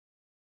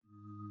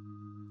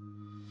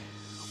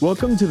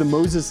Welcome to the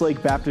Moses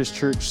Lake Baptist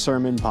Church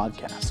Sermon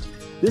Podcast.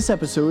 This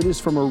episode is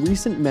from a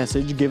recent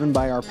message given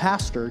by our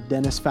pastor,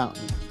 Dennis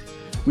Fountain.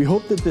 We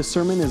hope that this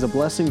sermon is a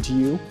blessing to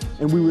you,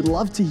 and we would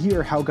love to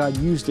hear how God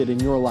used it in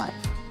your life.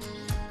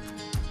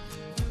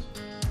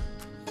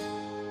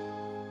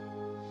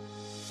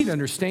 You need to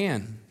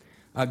understand,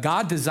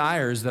 God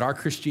desires that our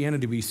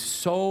Christianity be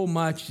so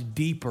much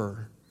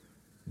deeper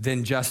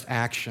than just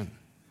action.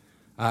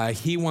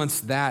 He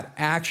wants that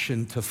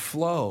action to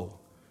flow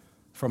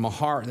from a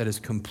heart that is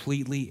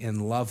completely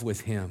in love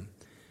with Him.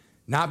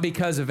 Not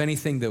because of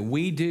anything that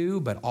we do,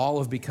 but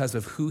all because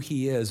of who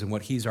He is and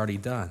what He's already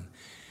done.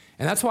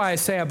 And that's why I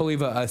say I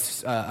believe a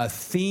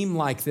theme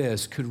like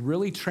this could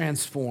really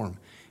transform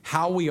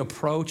how we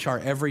approach our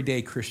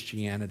everyday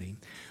Christianity.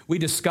 We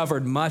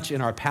discovered much in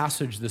our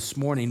passage this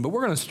morning, but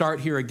we're going to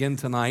start here again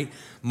tonight,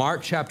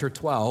 Mark chapter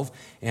 12.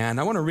 And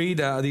I want to read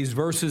these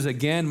verses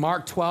again.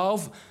 Mark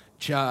 12,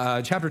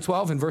 chapter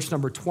 12 and verse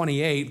number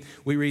 28,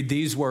 we read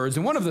these words.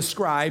 And one of the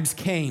scribes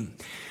came,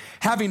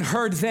 having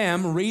heard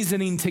them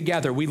reasoning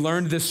together. We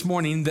learned this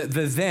morning that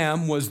the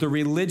them was the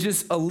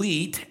religious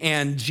elite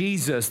and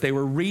Jesus. They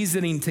were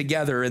reasoning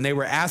together and they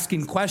were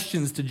asking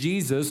questions to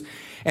Jesus.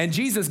 And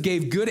Jesus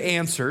gave good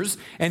answers.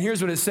 And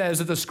here's what it says,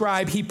 that the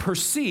scribe, he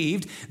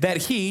perceived that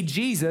he,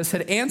 Jesus,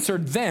 had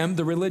answered them,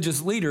 the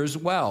religious leaders,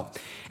 well.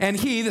 And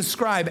he, the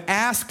scribe,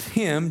 asked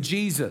him,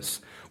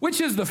 Jesus, which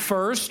is the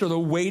first or the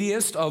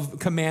weightiest of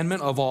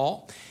commandment of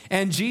all?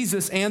 And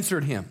Jesus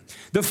answered him,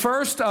 the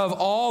first of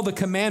all the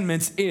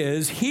commandments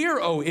is, hear,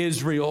 O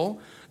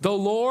Israel, the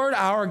Lord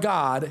our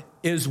God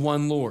is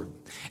one Lord.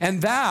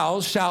 And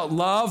thou shalt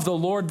love the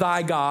Lord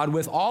thy God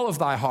with all of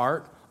thy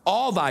heart,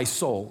 all thy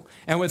soul,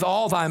 and with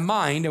all thy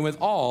mind, and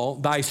with all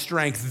thy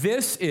strength.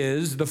 This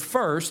is the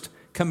first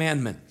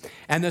commandment.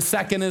 And the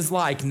second is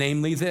like,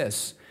 namely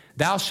this,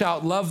 thou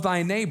shalt love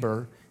thy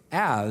neighbor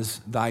as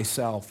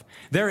thyself.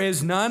 There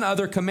is none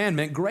other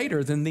commandment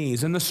greater than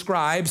these. And the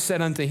scribe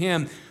said unto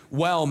him,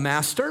 well,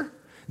 master,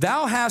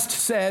 thou hast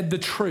said the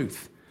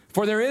truth.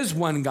 For there is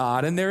one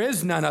God, and there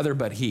is none other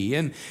but He.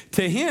 And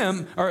to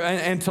Him,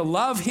 and to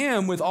love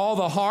Him with all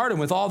the heart and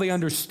with all the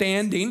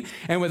understanding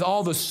and with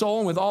all the soul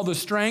and with all the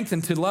strength,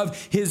 and to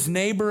love his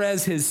neighbor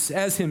as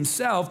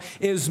himself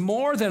is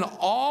more than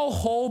all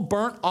whole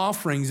burnt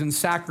offerings and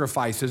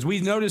sacrifices.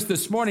 We noticed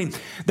this morning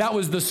that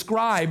was the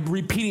scribe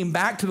repeating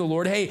back to the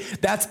Lord, hey,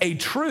 that's a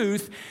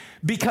truth.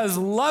 Because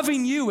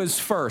loving you is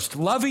first.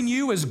 Loving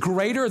you is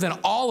greater than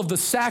all of the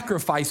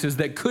sacrifices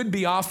that could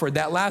be offered.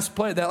 That last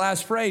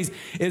phrase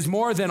is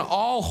more than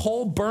all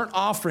whole burnt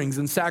offerings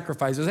and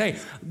sacrifices. Hey,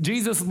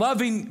 Jesus,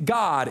 loving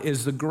God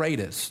is the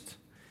greatest.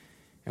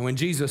 And when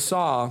Jesus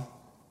saw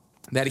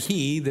that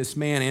this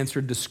man,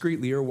 answered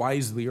discreetly or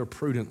wisely or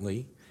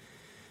prudently,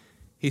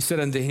 he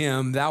said unto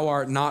him, thou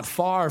art not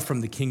far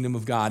from the kingdom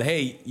of God.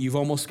 Hey, you've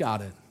almost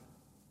got it.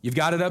 You've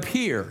got it up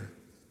here,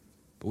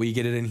 but will you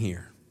get it in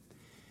here?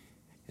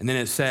 And then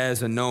it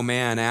says, and no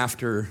man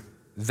after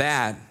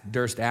that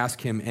durst ask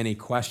him any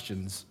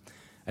questions.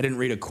 I didn't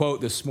read a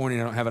quote this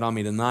morning. I don't have it on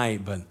me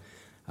tonight, but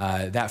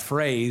that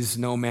phrase,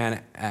 no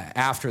man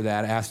after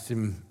that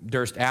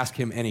durst ask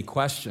him any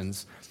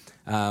questions.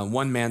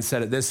 One man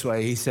said it this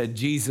way. He said,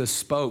 Jesus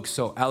spoke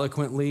so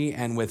eloquently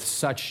and with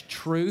such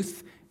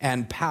truth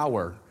and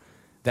power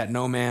that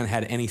no man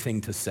had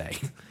anything to say.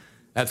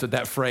 That's what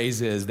that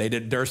phrase is.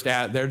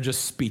 They're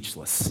just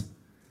speechless.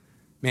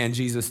 Man,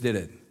 Jesus did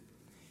it.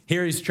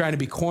 Here he's trying to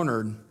be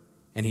cornered,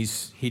 and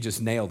he just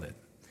nailed it.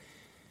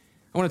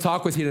 I want to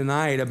talk with you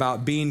tonight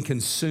about being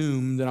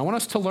consumed, and I want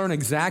us to learn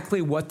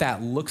exactly what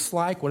that looks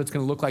like, what it's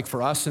going to look like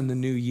for us in the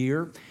new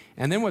year,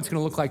 and then what it's going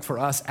to look like for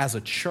us as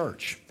a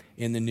church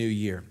in the new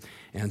year.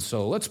 And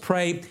so let's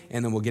pray,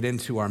 and then we'll get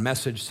into our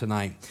message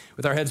tonight.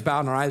 With our heads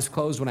bowed and our eyes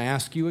closed, when I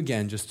ask you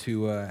again just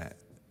to,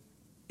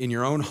 in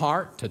your own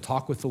heart, to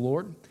talk with the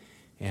Lord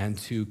and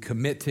to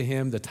commit to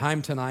Him the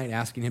time tonight,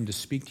 asking Him to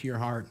speak to your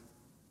heart,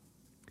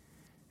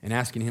 and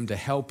asking Him to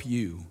help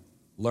you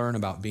learn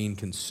about being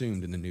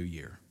consumed in the new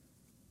year.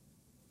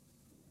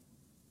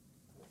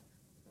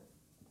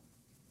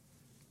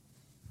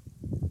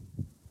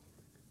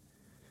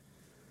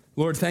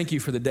 Lord, thank you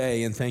for the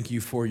day, and thank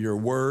you for your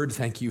word.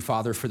 Thank you,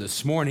 Father, for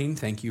this morning.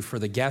 Thank you for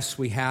the guests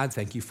we had.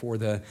 Thank you for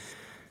the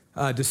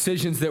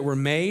decisions that were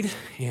made.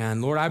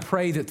 And Lord, I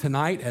pray that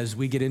tonight as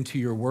we get into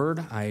your word,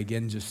 I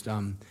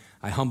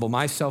humble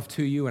myself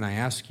to you, and I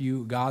ask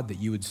you, God, that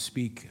you would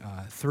speak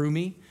through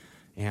me.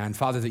 And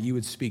Father, that you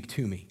would speak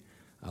to me.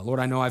 Lord,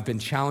 I know I've been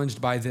challenged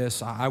by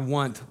this. I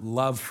want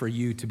love for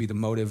you to be the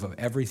motive of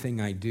everything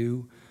I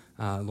do.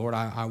 Lord,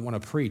 I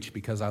want to preach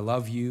because I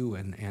love you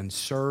and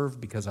serve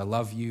because I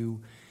love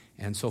you.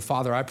 And so,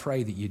 Father, I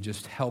pray that you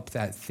just help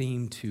that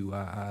theme to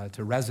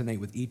resonate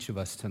with each of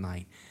us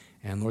tonight.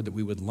 And Lord, that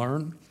we would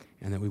learn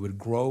and that we would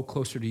grow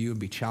closer to you and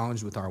be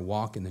challenged with our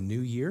walk in the new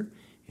year.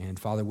 And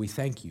Father, we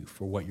thank you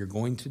for what you're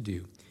going to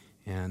do.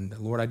 And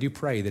Lord, I do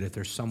pray that if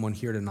there's someone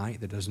here tonight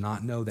that does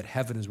not know that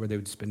heaven is where they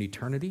would spend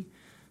eternity,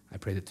 I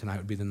pray that tonight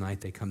would be the night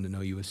they come to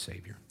know you as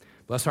Savior.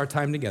 Bless our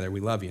time together. We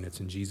love you, and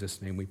it's in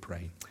Jesus' name we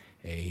pray.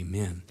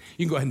 Amen.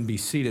 You can go ahead and be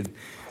seated.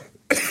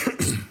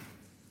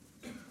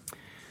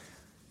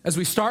 As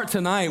we start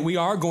tonight, we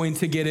are going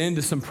to get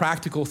into some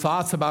practical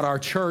thoughts about our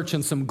church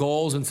and some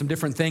goals and some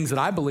different things that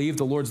I believe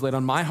the Lord's laid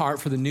on my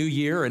heart for the new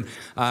year, and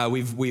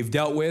we've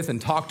dealt with and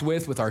talked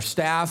with our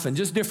staff and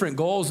just different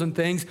goals and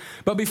things.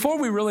 But before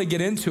we really get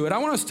into it, I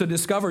want us to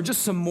discover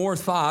just some more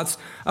thoughts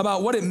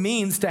about what it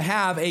means to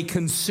have a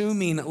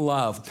consuming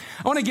love.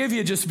 I want to give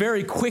you just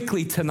very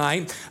quickly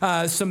tonight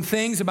some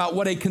things about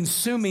what a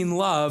consuming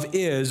love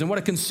is and what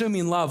a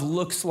consuming love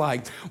looks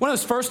like. I want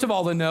us first of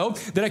all to know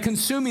that a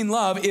consuming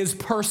love is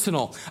personal.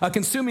 A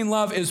consuming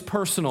love is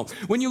personal.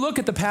 When you look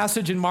at the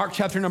passage in Mark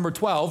chapter number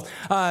 12,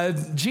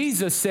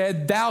 Jesus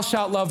said, "Thou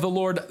shalt love the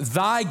Lord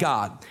thy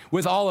God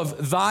with all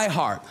of thy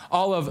heart,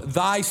 all of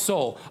thy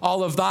soul,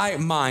 all of thy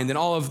mind, and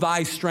all of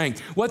thy strength."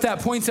 What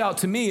that points out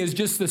to me is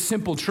just the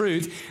simple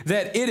truth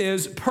that it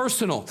is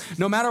personal.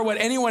 No matter what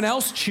anyone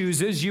else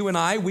chooses, you and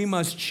I, we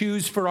must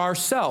choose for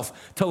ourselves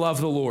to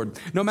love the Lord.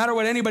 No matter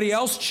what anybody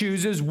else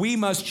chooses, we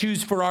must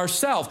choose for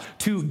ourselves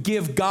to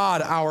give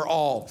God our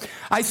all.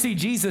 I see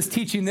Jesus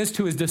teaching this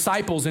to his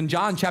disciples in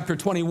John chapter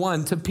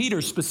 21, to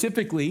Peter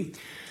specifically,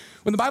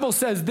 when the Bible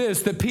says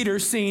this, that Peter,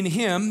 seeing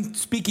him,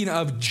 speaking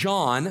of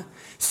John,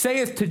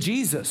 saith to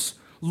Jesus,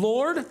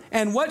 "Lord,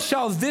 and what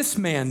shall this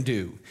man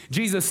do?"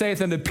 Jesus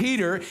saith unto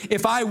Peter,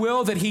 "If I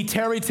will that he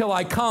tarry till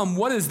I come,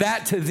 what is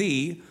that to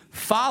thee?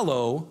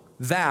 Follow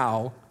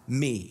thou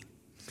me."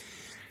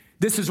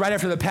 This is right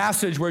after the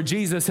passage where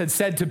Jesus had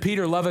said to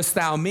Peter, "Lovest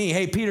thou me?"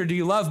 Hey, Peter, do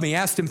you love me?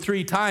 Asked him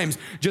 3 times,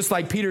 just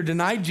like Peter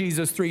denied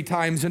Jesus 3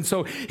 times. And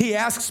so he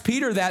asks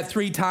Peter that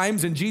 3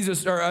 times, and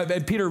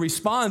Peter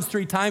responds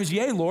 3 times,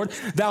 "Yea, Lord,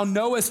 thou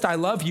knowest I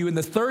love you." And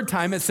the 3rd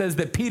time it says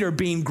that Peter,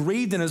 being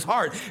grieved in his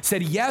heart,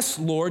 said, "Yes,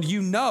 Lord,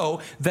 you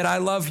know that I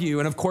love you."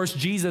 And of course,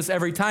 Jesus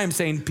every time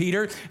saying,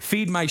 "Peter,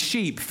 feed my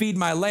sheep, feed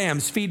my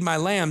lambs, feed my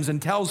lambs," and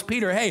tells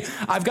Peter, "Hey,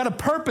 I've got a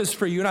purpose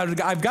for you,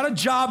 and I've got a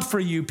job for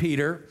you,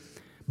 Peter.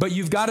 But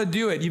you've got to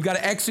do it. You've got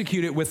to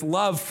execute it with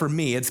love for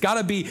me. It's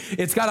got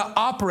to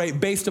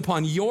operate based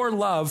upon your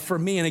love for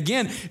me." And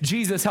again,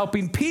 Jesus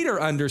helping Peter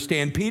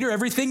understand, "Peter,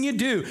 everything you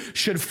do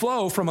should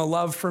flow from a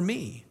love for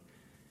me."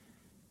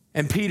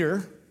 And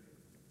Peter,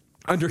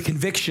 under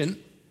conviction,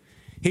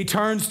 he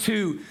turns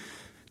to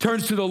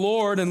the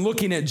Lord and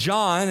looking at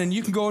John, and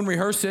you can go and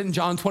rehearse it in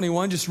John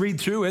 21, just read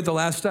through it, the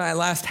last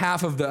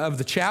half of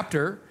the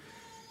chapter.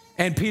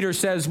 And Peter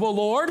says, "Well,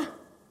 Lord,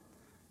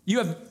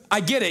 I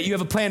get it. You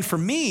have a plan for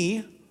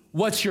me.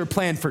 What's your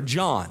plan for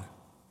John?"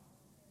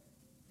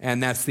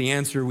 And that's the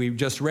answer we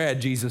just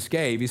read Jesus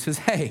gave. He says,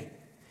 "Hey,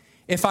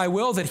 if I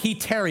will that he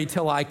tarry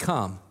till I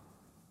come,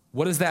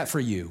 what is that for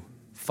you?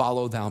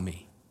 Follow thou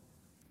me."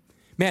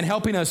 Man,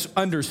 helping us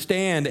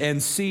understand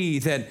and see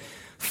that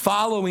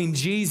following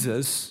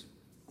Jesus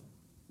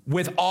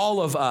with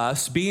all of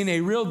us, being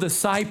a real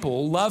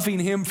disciple, loving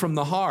him from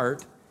the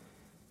heart,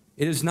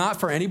 it is not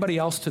for anybody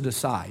else to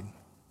decide.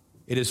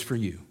 It is for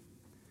you.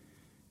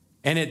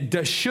 And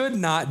it should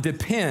not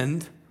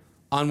depend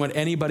on what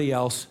anybody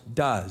else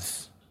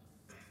does.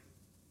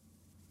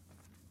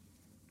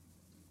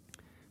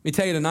 Let me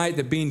tell you tonight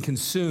that being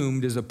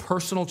consumed is a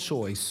personal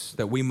choice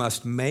that we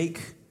must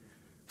make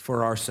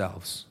for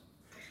ourselves.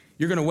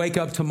 You're going to wake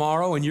up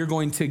tomorrow and you're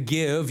going to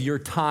give your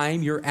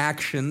time, your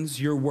actions,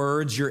 your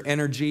words, your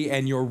energy,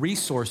 and your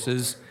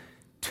resources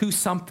to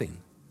something.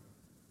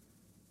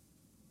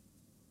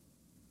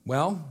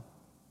 Well,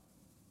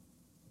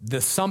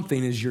 the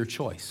something is your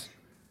choice.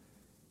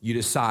 You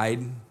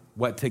decide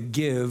what to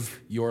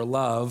give your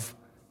love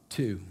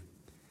to.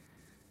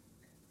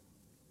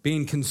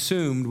 Being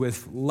consumed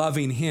with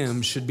loving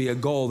him should be a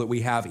goal that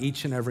we have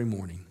each and every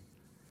morning.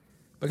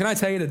 But can I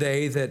tell you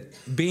today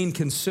that being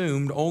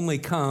consumed only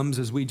comes,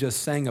 as we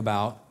just sang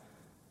about,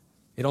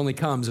 it only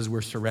comes as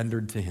we're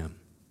surrendered to him.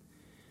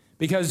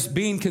 Because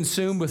being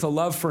consumed with a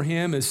love for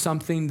him is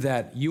something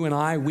that you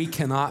and we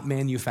cannot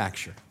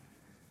manufacture.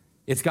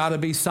 It's got to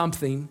be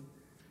something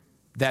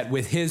that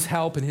with his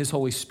help and his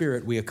Holy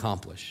Spirit we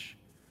accomplish.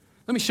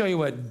 Let me show you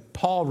what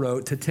Paul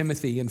wrote to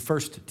Timothy in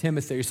 2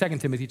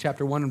 Timothy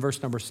chapter 1 and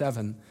verse number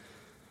 7.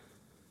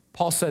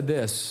 Paul said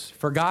this,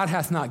 "For God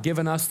hath not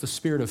given us the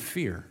spirit of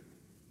fear,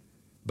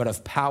 but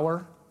of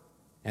power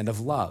and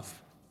of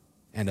love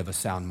and of a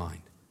sound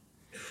mind."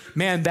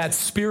 Man, that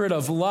spirit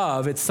of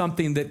love, it's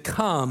something that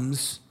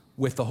comes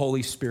with the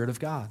Holy Spirit of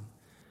God.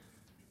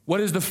 What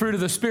is the fruit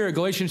of the Spirit?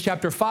 Galatians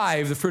chapter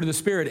 5, the fruit of the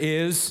Spirit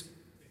is,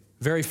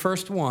 very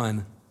first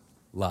one,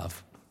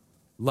 love.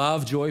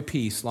 Love, joy,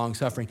 peace,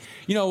 long-suffering.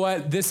 You know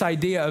what? This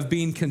idea of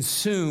being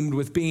consumed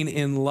with being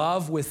in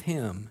love with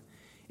him,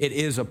 it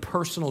is a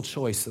personal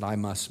choice that I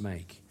must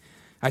make.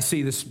 I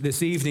see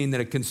this evening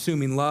that a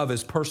consuming love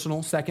is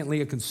personal.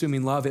 Secondly, a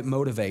consuming love, it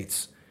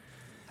motivates.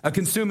 A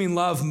consuming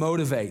love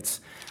motivates.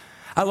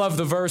 I love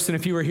the verse, and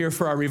if you were here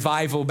for our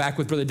revival back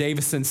with Brother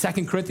Davison,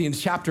 2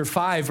 Corinthians chapter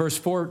 5, verse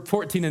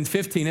 14 and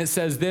 15, it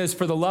says this,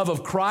 "For the love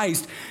of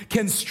Christ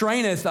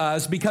constraineth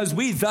us, because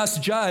we thus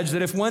judge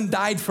that if one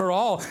died for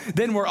all,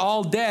 then we're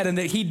all dead, and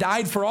that he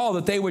died for all,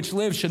 that they which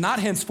live should not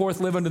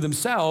henceforth live unto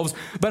themselves,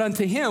 but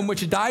unto him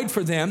which died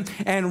for them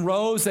and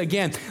rose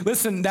again."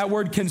 Listen, that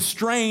word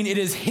constrain, it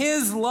is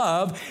his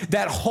love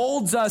that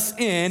holds us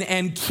in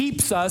and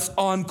keeps us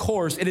on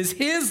course. It is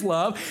his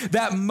love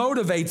that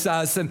motivates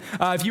us. And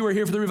if you were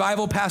here for the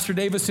revival, Pastor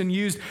Davison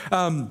used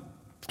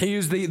he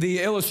used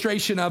the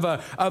illustration of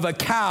a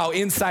cow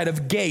inside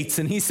of gates.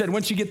 And he said,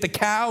 once you get the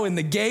cow in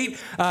the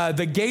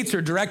gates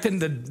are directed,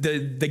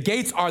 the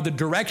gates are the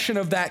direction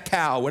of that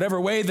cow. Whatever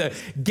way the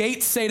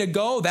gates say to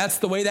go, that's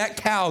the way that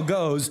cow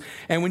goes.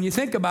 And when you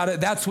think about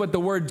it, that's what the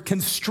word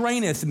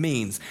constraineth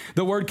means.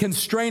 The word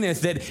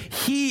constraineth, that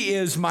he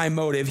is my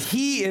motive.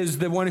 He is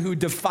the one who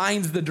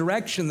defines the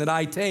direction that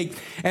I take.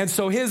 And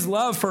so his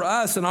love for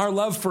us and our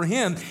love for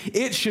him,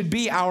 it should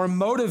be our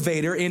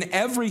motivator in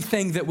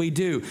everything that we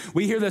do.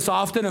 We hear this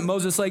often at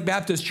Moses Lake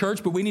Baptist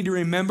Church, but we need to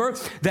remember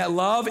that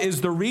love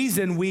is the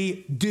reason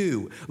we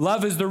do.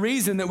 Love is the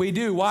reason that we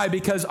do. Why?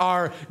 Because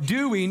our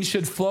doing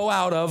should flow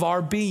out of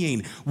our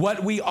being.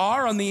 What we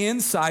are on the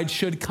inside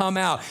should come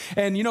out.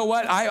 And you know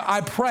what?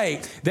 I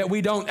pray that we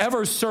don't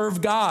ever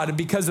serve God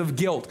because of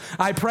guilt.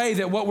 I pray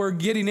that what we're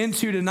getting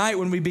into tonight,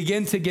 when we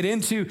begin to get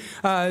into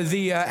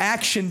the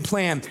action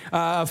plan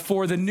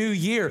for the new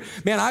year,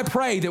 man, I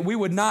pray that we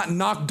would not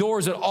knock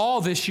doors at all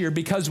this year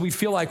because we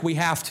feel like we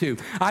have to.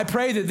 I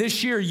pray that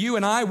this year, you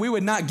and I, we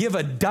would not give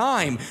a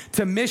dime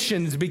to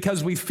missions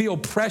because we feel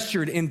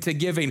pressured into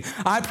giving.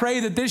 I pray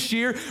that this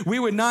year, we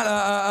would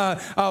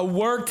not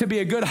work to be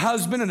a good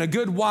husband and a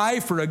good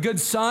wife or a good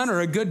son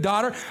or a good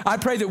daughter. I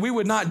pray that we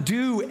would not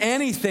do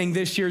anything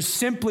this year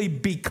simply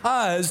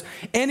because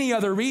any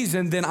other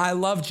reason than I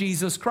love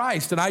Jesus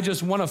Christ and I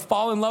just want to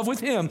fall in love with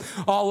him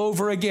all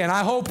over again.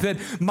 I hope that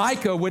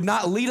Micah would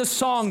not lead a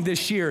song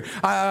this year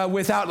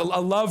without a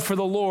love for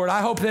the Lord.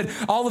 I hope that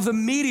all of the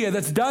media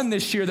that's done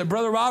this year, that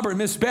Brother Robert and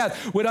Miss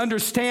Beth would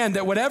understand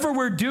that whatever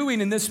we're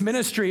doing in this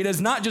ministry, it is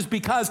not just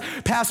because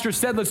Pastor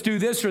said let's do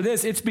this or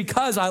this. It's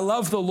because I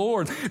love the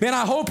Lord. Man,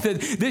 I hope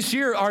that this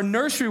year our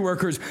nursery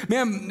workers,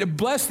 man,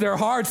 bless their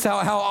hearts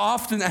how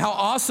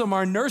awesome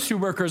our nursery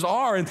workers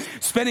are and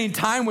spending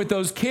time with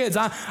those kids.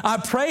 I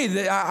pray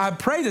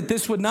that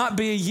this would not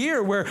be a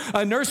year where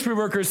a nursery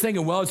worker is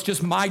thinking, well, it's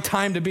just my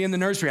time to be in the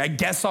nursery. I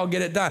guess I'll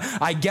get it done.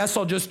 I guess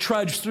I'll just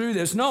trudge through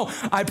this. No,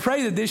 I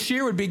pray that this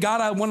year would be, God,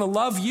 I want to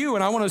love you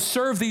and I want to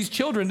serve these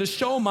children to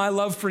show my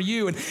love for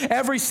you. And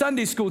every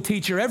Sunday school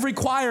teacher, every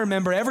choir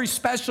member, every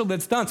special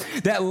that's done,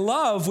 that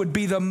love would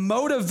be the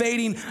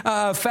motivating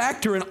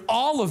factor in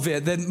all of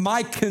it, that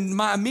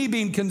me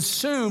being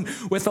consumed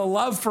with a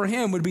love for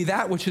him would be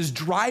that which is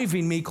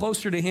driving me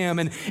closer to him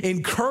and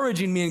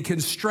encouraging me and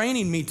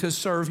constraining me to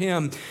serve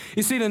him.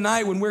 You see,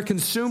 tonight when we're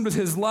consumed with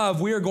his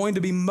love, we are going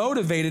to be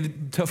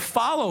motivated to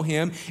follow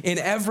him in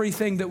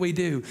everything that we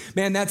do.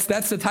 Man, that's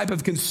the type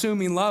of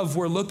consuming love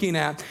we're looking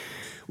at.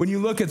 When you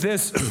look at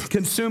this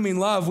consuming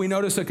love, we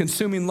notice a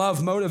consuming love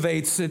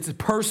motivates. It's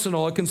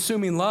personal. A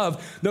consuming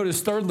love,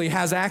 notice thirdly,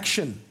 has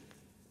action.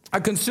 A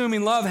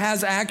consuming love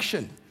has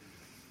action.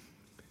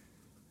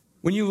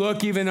 When you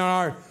look even in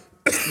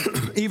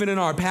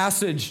our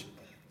passage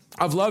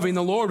of loving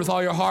the Lord with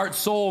all your heart,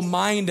 soul,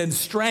 mind, and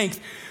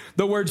strength,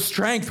 the word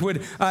strength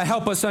would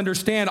help us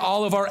understand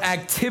all of our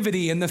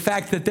activity and the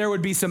fact that there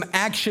would be some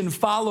action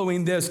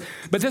following this.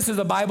 But this is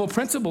a Bible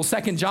principle,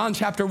 2 John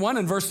chapter 1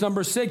 and verse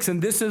number 6,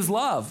 and this is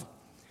love,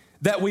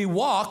 that we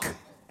walk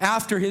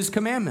after his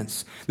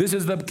commandments. This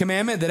is the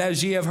commandment that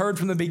as ye have heard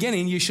from the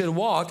beginning, you should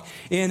walk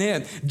in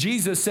it.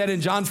 Jesus said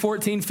in John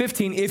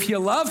 14:15, if you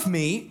love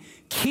me,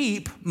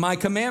 keep my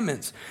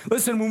commandments.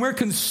 Listen, when we're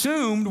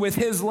consumed with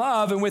his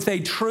love and with a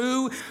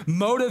true,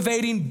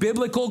 motivating,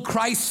 biblical,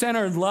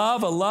 Christ-centered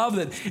love, a love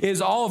that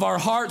is all of our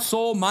heart,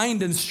 soul,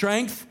 mind, and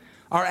strength,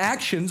 our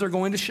actions are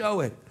going to show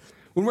it.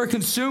 When we're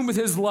consumed with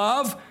his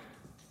love,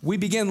 we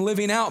begin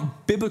living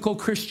out biblical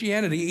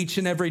Christianity each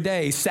and every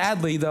day.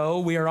 Sadly, though,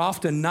 we are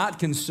often not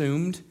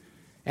consumed,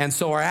 and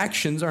so our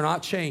actions are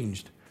not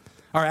changed.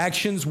 Our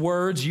actions,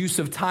 words, use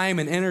of time,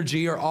 and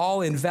energy are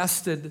all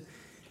invested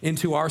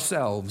into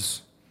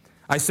ourselves.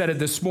 I said it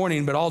this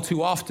morning, but all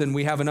too often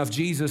we have enough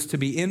Jesus to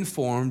be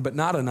informed, but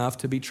not enough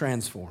to be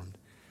transformed.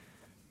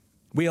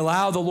 We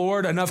allow the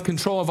Lord enough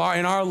control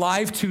in our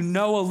life to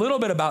know a little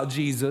bit about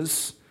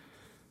Jesus,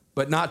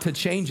 but not to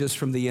change us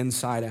from the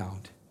inside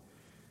out.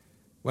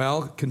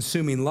 Well,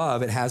 consuming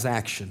love, it has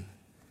action.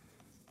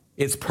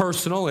 It's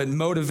personal, it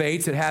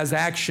motivates, it has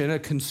action. A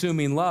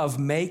consuming love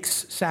makes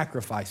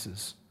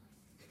sacrifices.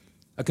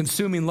 A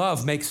consuming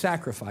love makes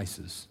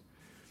sacrifices.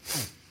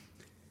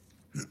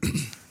 I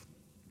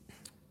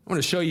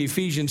want to show you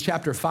Ephesians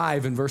chapter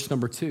 5 and verse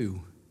number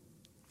 2.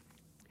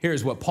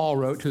 Here's what Paul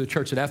wrote to the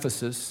church at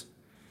Ephesus.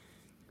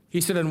 He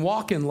said, and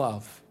walk in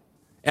love,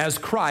 as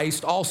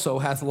Christ also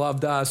hath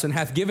loved us and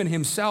hath given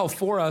himself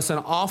for us an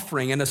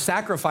offering and a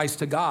sacrifice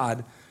to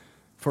God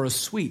for a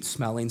sweet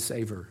smelling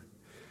savor.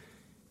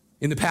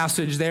 In the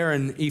passage there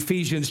in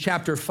Ephesians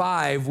chapter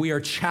 5, we are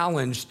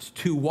challenged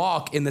to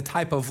walk in the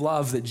type of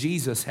love that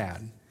Jesus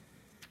had.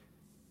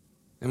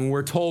 And when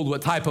we're told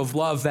what type of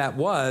love that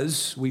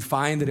was, we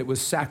find that it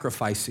was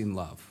sacrificing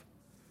love.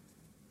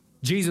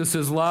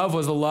 Jesus' love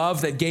was a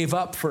love that gave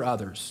up for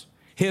others.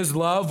 His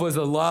love was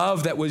a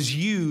love that was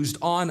used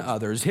on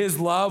others. His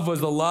love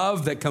was a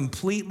love that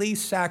completely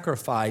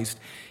sacrificed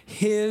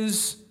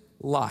his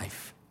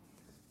life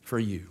for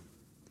you.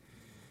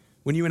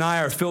 When you and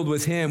I are filled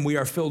with him, we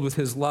are filled with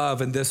his love,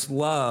 and this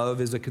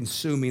love is a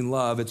consuming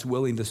love. It's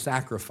willing to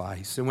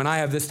sacrifice. And when I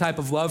have this type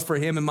of love for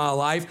him in my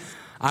life,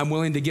 I'm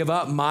willing to give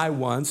up my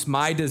wants,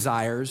 my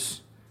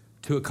desires,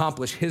 to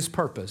accomplish his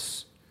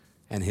purpose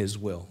and his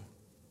will.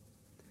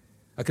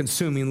 A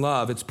consuming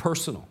love, it's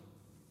personal.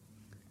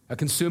 A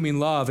consuming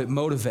love, it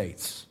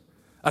motivates.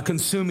 A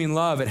consuming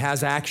love, it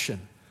has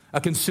action.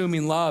 A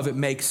consuming love, it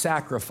makes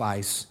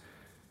sacrifice.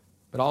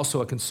 But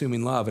also a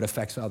consuming love, it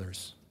affects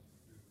others.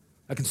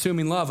 A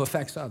consuming love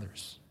affects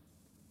others.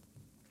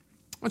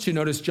 I want you to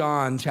notice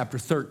John chapter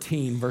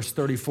 13, verse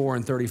 34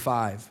 and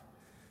 35.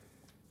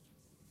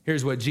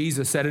 Here's what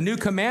Jesus said, "A new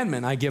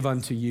commandment I give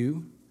unto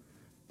you,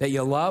 that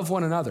you love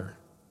one another,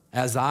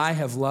 as I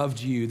have loved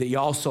you, that you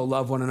also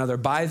love one another.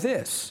 By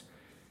this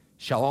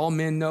shall all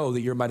men know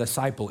that you're my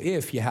disciple,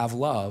 if you have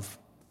love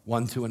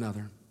one to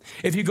another."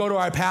 If you go to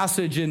our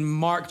passage in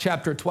Mark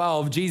chapter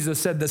 12, Jesus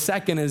said the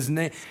second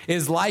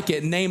is like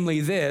it, namely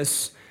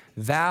this,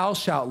 "Thou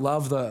shalt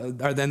love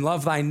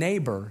thy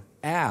neighbor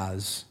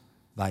as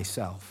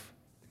thyself."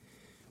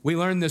 We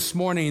learned this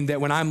morning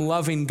that when I'm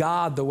loving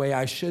God the way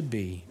I should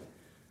be,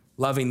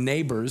 loving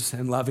neighbors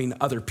and loving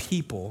other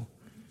people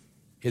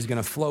is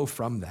going to flow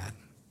from that.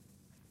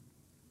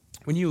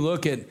 When you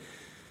look at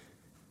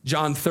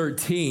John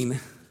 13,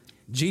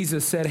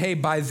 Jesus said, "Hey,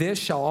 by this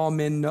shall all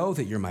men know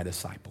that you're my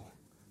disciple."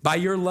 By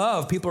your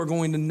love, people are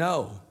going to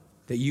know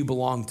that you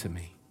belong to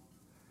me.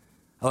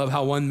 I love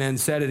how one man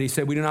said it. He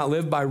said, "We do not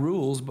live by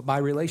rules, but by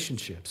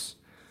relationships."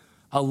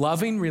 A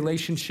loving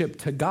relationship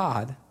to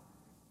God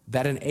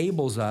that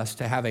enables us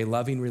to have a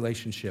loving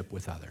relationship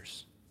with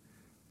others.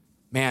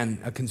 Man,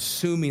 a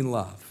consuming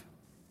love.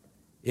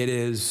 It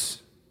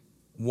is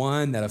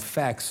one that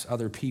affects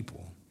other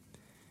people.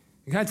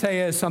 And can I tell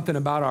you something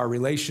about our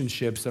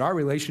relationships, that our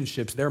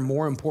relationships, they're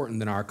more important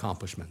than our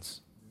accomplishments.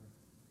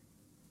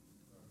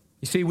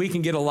 You see, we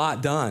can get a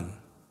lot done.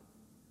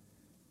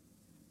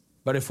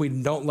 But if we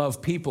don't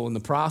love people in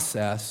the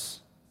process,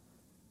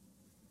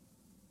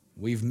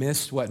 we've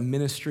missed what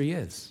ministry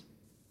is.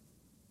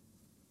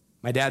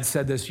 My dad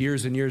said this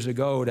years and years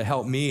ago to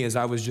help me as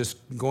I was just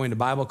going to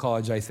Bible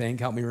college, I think,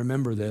 help me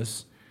remember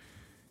this.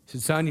 He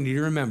said, "Son, you need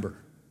to remember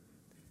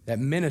that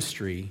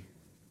ministry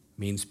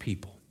means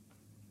people.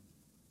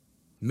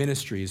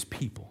 Ministry is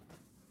people.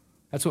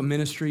 That's what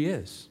ministry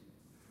is."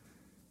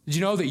 Did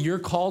you know that you're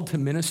called to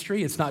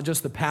ministry? It's not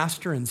just the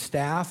pastor and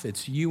staff,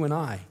 it's you and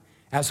I.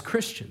 As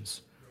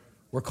Christians,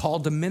 we're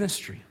called to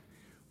ministry.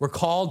 We're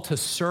called to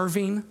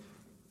serving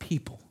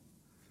people.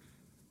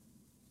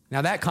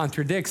 Now that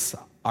contradicts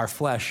our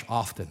flesh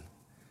often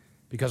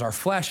because our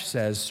flesh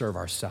says serve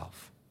ourselves.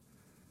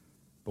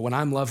 But when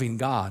I'm loving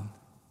God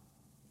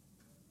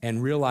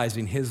and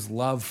realizing his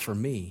love for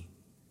me,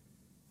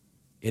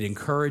 it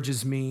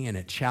encourages me and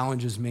it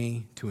challenges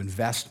me to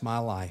invest my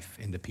life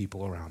into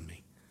people around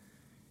me.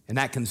 And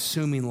that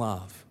consuming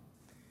love,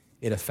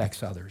 it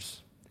affects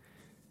others.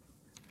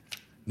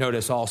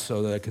 Notice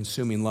also that a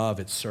consuming love,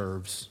 it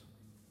serves.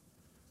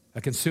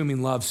 A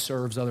consuming love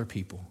serves other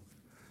people.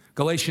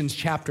 Galatians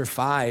chapter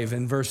 5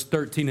 and verse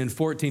 13 and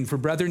 14, "For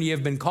brethren, ye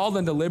have been called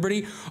unto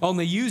liberty,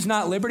 only use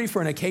not liberty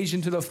for an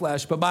occasion to the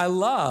flesh, but by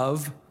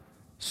love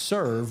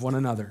serve one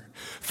another.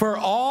 For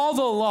all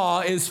the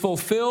law is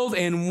fulfilled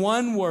in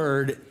one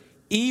word,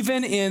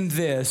 even in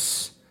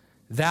this,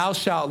 thou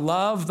shalt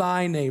love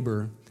thy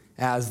neighbor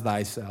as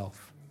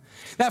thyself."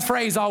 That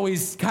phrase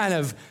always kind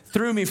of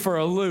threw me for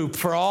a loop.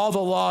 For all the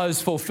law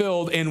is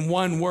fulfilled in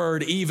one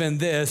word, even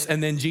this,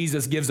 and then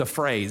Jesus gives a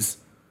phrase.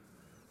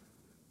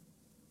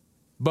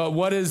 But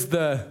what is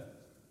the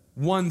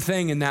one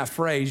thing in that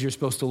phrase you're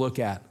supposed to look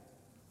at?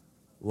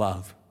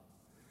 Love.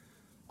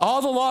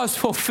 All the law is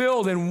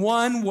fulfilled in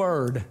one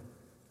word,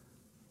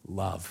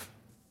 love.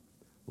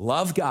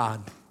 Love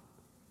God,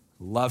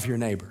 love your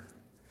neighbor.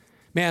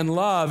 Man,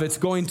 love, it's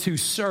going to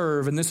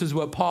serve, and this is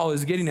what Paul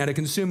is getting at. A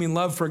consuming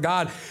love for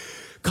God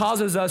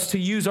causes us to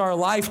use our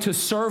life to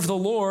serve the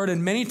Lord,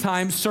 and many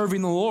times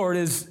serving the Lord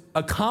is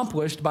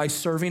accomplished by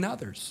serving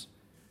others.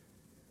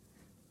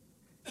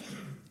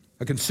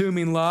 A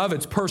consuming love,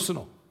 it's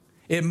personal.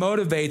 It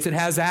motivates, it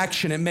has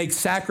action, it makes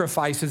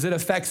sacrifices, it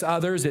affects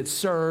others, it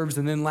serves,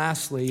 and then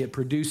lastly, it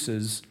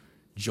produces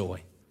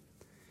joy.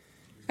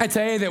 I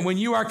tell you that when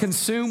you are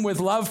consumed with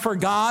love for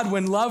God,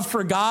 when love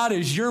for God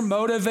is your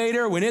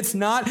motivator, when it's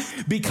not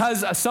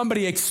because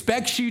somebody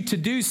expects you to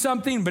do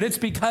something, but it's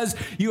because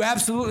you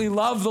absolutely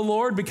love the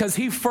Lord because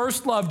he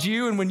first loved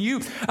you. And when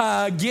you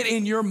get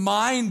in your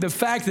mind the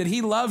fact that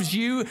he loves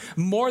you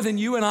more than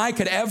you and I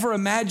could ever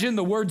imagine,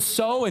 the word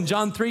so in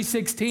John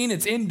 3:16,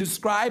 it's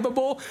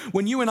indescribable.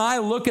 When you and I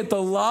look at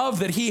the love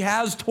that he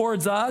has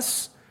towards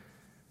us,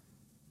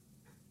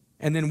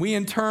 and then we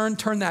in turn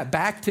that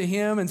back to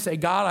him and say,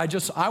 God,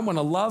 I want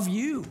to love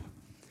you.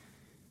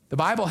 The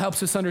Bible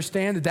helps us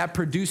understand that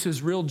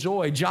produces real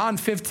joy. John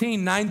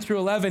 15, 9 through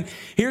 11,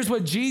 here's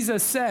what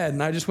Jesus said.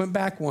 And I just went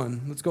back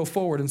one. Let's go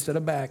forward instead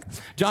of back.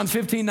 John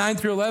 15, 9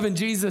 through 11,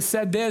 Jesus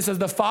said this, as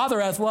the Father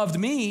hath loved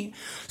me,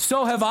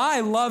 so have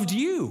I loved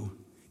you.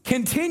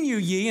 Continue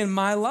ye in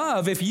my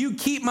love. If you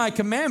keep my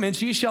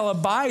commandments, ye shall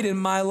abide in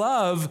my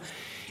love,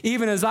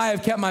 even as I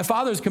have kept my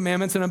Father's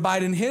commandments and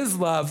abide in his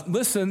love.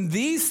 Listen,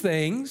 these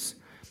things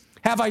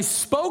have I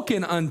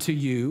spoken unto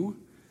you,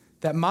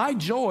 that my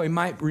joy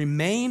might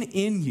remain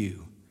in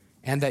you,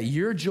 and that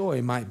your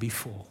joy might be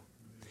full.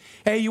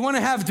 Hey, you want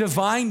to have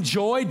divine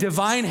joy,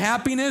 divine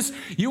happiness?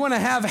 You want to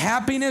have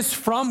happiness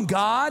from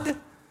God?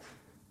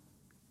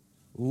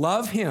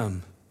 Love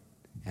him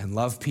and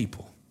love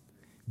people.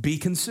 Be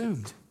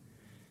consumed.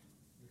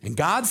 And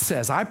God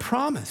says, I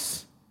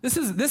promise. This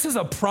is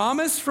a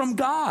promise from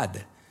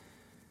God.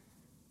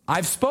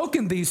 I've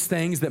spoken these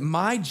things that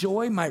my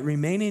joy might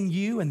remain in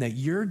you and that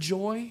your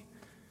joy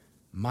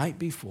might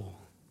be full.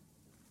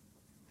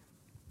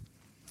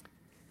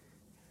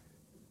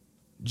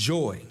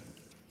 Joy,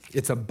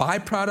 it's a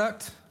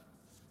byproduct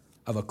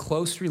of a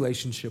close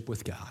relationship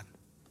with God.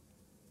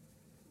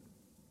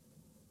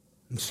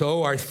 And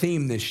so our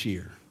theme this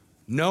year,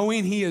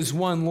 knowing he is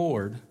one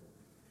Lord,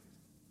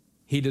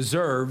 he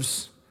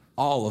deserves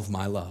all of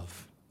my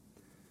love.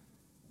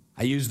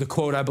 I used the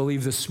quote, I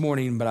believe, this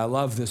morning, but I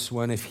love this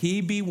one. If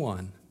he be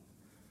one,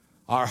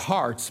 our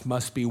hearts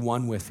must be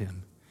one with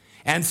him.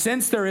 And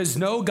since there is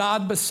no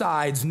God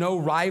besides, no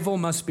rival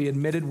must be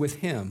admitted with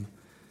him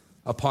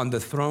upon the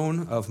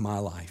throne of my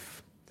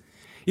life.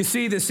 You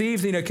see, this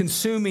evening, a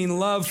consuming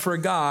love for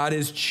God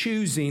is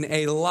choosing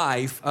a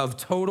life of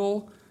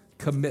total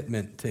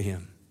commitment to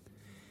him.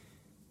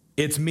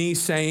 It's me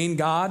saying,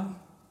 God,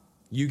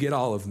 you get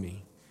all of me.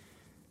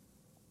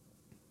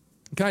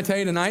 Can I tell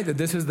you tonight that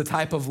this is the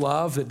type of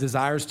love that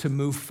desires to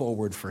move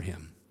forward for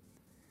him?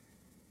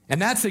 And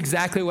that's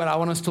exactly what I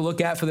want us to look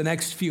at for the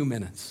next few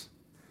minutes.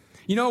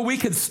 You know, we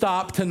could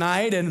stop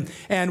tonight,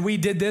 and we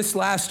did this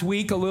last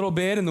week a little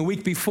bit and the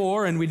week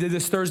before, and we did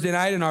this Thursday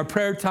night in our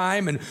prayer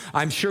time, and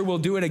I'm sure we'll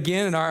do it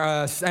again in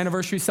our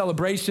anniversary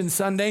celebration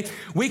Sunday.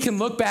 We can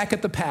look back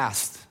at the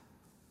past.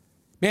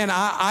 Man,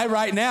 I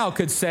right now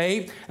could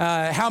say,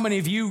 how many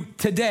of you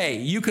today,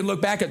 you could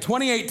look back at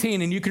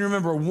 2018 and you can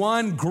remember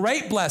one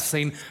great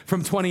blessing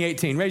from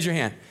 2018. Raise your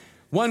hand.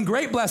 One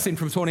great blessing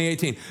from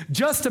 2018.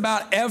 Just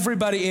about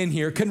everybody in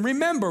here can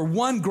remember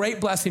one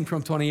great blessing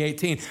from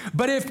 2018.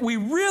 But if we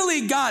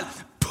really got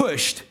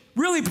pushed,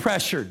 really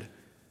pressured,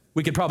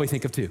 we could probably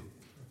think of two.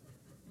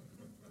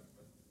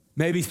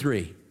 Maybe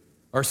 3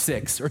 or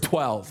 6 or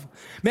 12.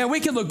 Man, we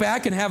could look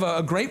back and have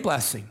a great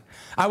blessing.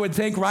 I would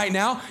think right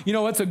now, you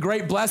know what's a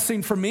great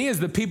blessing for me is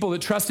the people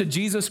that trusted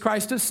Jesus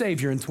Christ as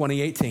Savior in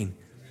 2018.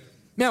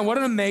 Man, what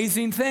an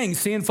amazing thing,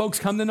 seeing folks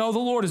come to know the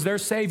Lord as their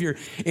Savior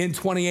in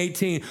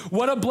 2018.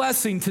 What a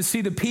blessing to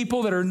see the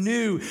people that are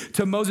new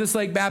to Moses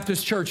Lake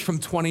Baptist Church from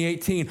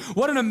 2018.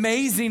 What an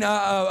amazing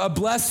a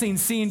blessing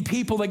seeing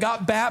people that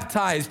got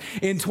baptized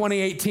in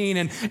 2018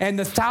 and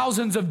the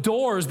thousands of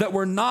doors that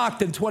were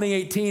knocked in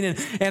 2018.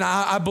 And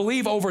I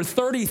believe over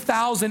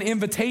 30,000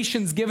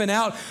 invitations given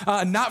out,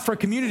 not for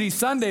Community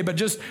Sunday, but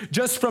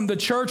just from the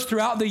church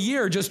throughout the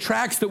year, just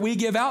tracts that we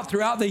give out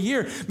throughout the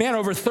year. Man,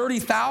 over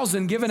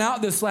 30,000 given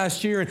out this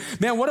last year. And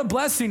man, what a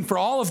blessing for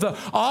all of the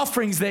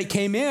offerings that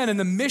came in and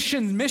the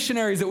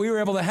missionaries that we were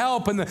able to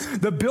help and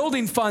the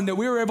building fund that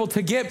we were able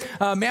to get.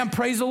 Man,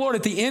 praise the Lord.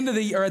 At the end of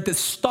the year, at the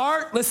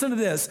start, listen to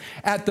this,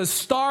 at the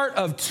start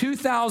of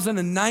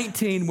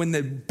 2019, when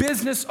the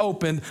business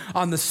opened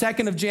on the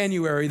 2nd of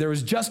January, there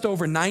was just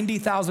over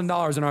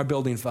 $90,000 in our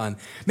building fund.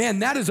 Man,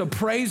 that is a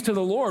praise to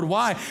the Lord.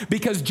 Why?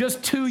 Because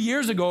just 2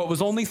 years ago, it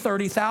was only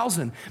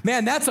 $30,000.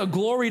 Man, that's a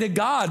glory to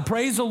God.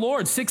 Praise the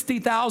Lord.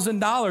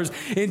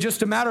 $60,000 in just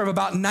a matter of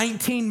about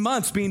 19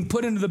 months being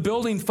put into the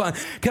building fund.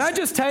 Can I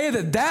just tell you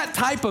that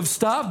type of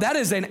stuff, that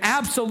is an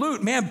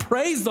absolute, man,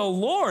 praise the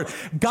Lord.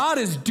 God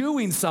is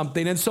doing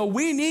something. And so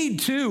we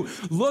need to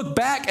look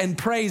back and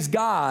praise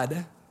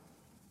God.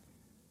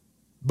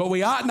 But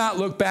we ought not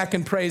look back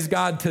and praise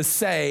God to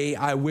say,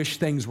 I wish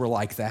things were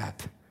like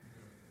that.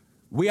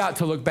 We ought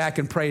to look back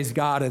and praise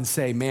God and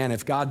say, man,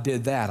 if God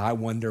did that, I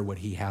wonder what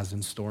he has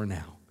in store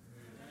now.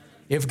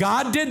 If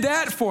God did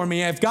that for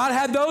me, if God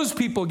had those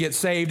people get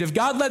saved, if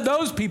God let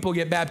those people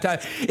get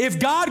baptized, if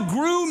God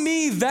grew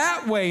me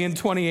that way in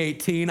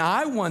 2018,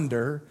 I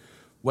wonder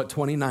what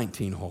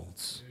 2019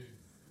 holds.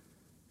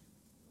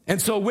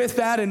 And so with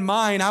that in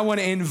mind, I want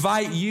to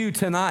invite you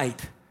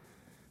tonight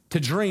to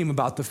dream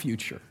about the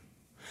future.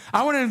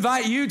 I want to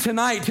invite you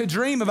tonight to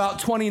dream about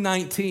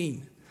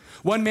 2019.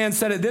 One man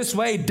said it this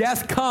way: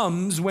 death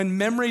comes when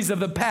memories of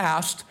the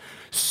past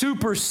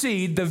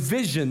supersede the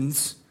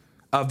visions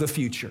of the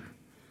future.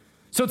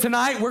 So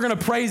tonight we're going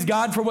to praise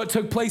God for what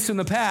took place in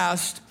the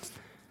past,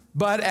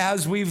 but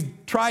as we've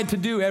tried to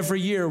do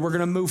every year, we're going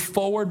to move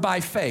forward by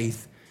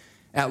faith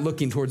at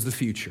looking towards the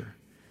future.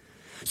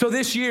 So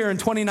this year in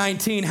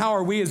 2019, how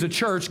are we as a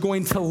church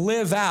going to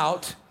live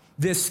out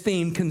this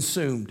theme,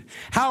 consumed?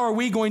 How are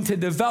we going to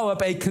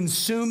develop a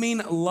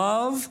consuming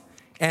love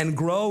and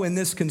grow in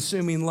this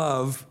consuming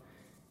love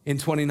in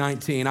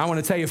 2019? I want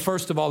to tell you,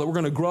 first of all, that we're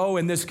going to grow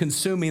in this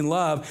consuming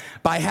love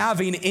by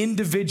having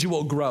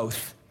individual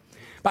growth.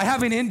 By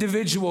having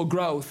individual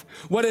growth.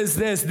 What is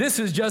this? This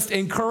is just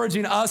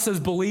encouraging us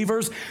as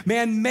believers.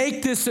 Man,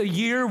 make this a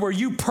year where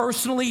you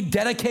personally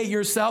dedicate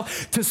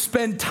yourself to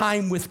spend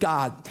time with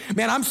God.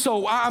 Man, I'm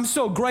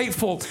so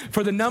grateful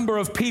for the number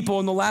of people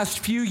in the last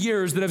few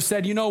years that have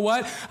said, you know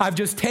what? I've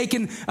just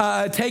taken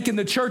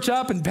the church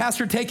up, and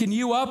Pastor taken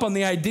you up on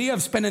the idea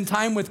of spending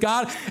time with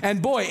God. And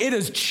boy, it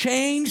has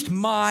changed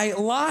my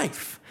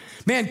life.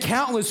 Man,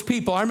 countless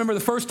people. I remember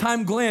the first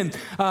time Glenn,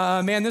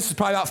 this is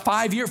probably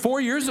about 4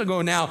 years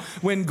ago now,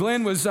 when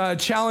Glenn was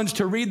challenged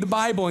to read the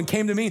Bible and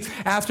came to me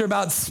after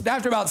about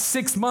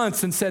 6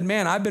 months and said,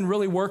 man, I've been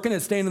really working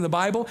at staying in the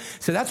Bible.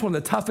 So that's one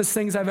of the toughest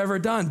things I've ever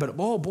done. But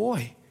oh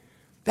boy,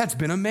 that's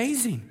been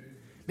amazing.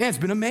 Man, it's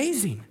been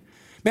amazing.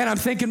 Man, I'm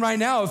thinking right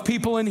now of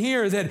people in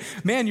here that,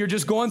 man, you're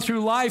just going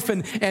through life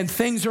and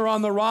things are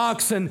on the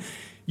rocks and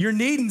you're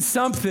needing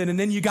something, and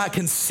then you got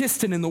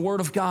consistent in the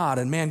Word of God,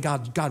 and man,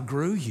 God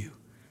grew you.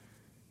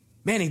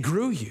 Man, He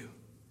grew you.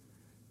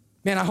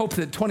 Man, I hope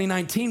that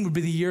 2019 would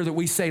be the year that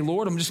we say,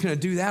 Lord, I'm just going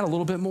to do that a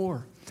little bit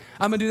more.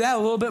 I'm going to do that a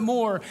little bit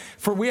more.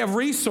 For we have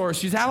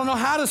resources. I don't know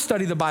how to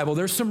study the Bible.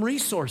 There's some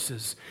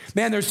resources.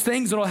 Man, there's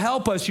things that will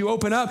help us. You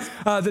open up,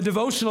 the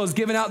devotional is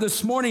given out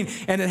this morning,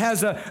 and it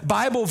has a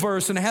Bible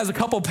verse, and it has a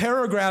couple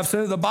paragraphs,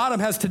 and at the bottom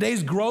has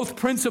today's growth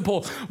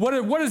principle.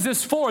 What is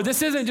this for?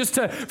 This isn't just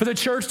for the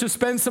church to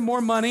spend some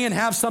more money and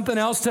have something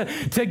else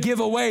to give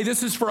away.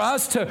 This is for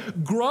us to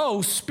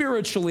grow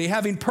spiritually,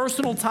 having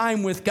personal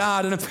time with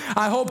God. And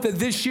I hope that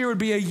this year would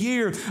be a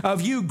year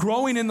of you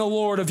growing in the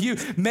Lord, of you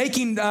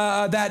making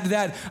that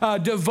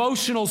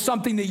devotional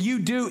something that you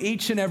do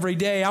each and every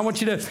day. I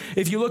want you to,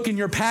 if you look in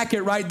your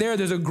packet right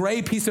there's a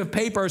blue piece of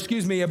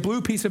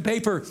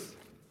paper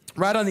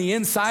right on the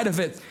inside of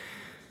it.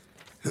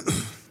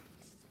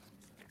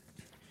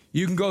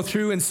 You can go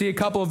through and see a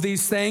couple of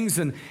these things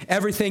and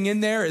everything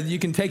in there. You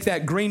can take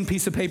that green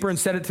piece of paper and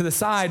set it to the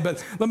side.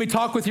 But let me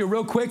talk with you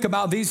real quick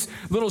about these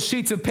little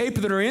sheets of paper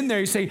that are in there.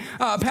 You say,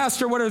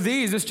 Pastor, what are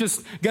these? This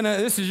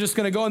is just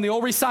gonna go in the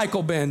old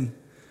recycle bin.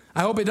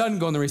 I hope it doesn't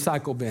go in the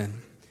recycle bin.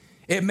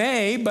 It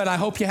may, but I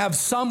hope you have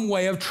some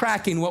way of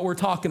tracking what we're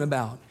talking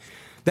about.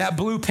 That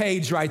blue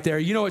page right there,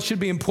 you know what should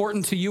be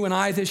important to you and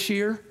I this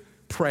year?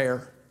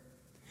 Prayer.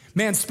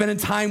 Man, spending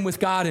time with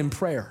God in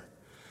prayer.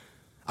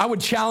 I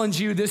would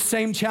challenge you, this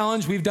same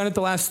challenge, we've done it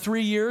the last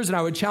 3 years, and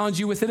I would challenge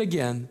you with it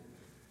again.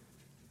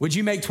 Would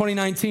you make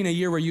 2019 a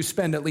year where you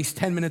spend at least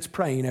 10 minutes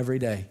praying every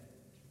day?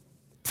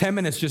 10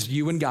 minutes, just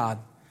you and God.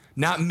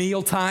 Not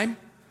meal time.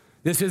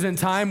 This isn't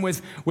time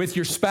with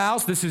your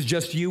spouse. This is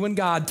just you and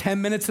God.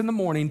 10 minutes in the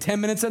morning, 10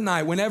 minutes at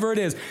night, whenever it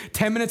is.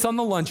 10 minutes on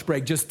the lunch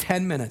break, just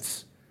 10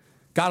 minutes.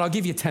 God, I'll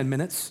give you 10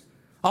 minutes.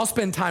 I'll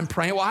spend time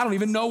praying. Well, I don't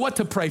even know what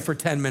to pray for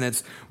 10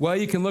 minutes. Well,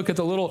 you can look at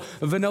the little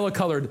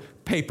vanilla-colored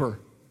paper.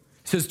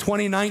 It says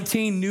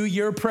 2019 New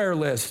Year prayer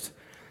list.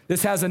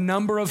 This has a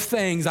number of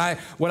things.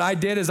 What I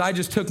did is I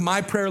just took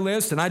my prayer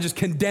list and I just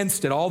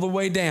condensed it all the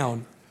way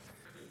down.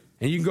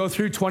 And you can go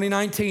through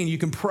 2019. You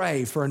can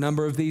pray for a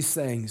number of these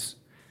things.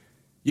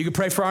 You can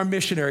pray for our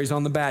missionaries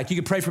on the back. You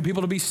can pray for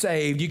people to be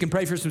saved. You can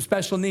pray for some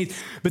special needs.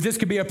 But this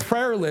could be a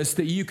prayer list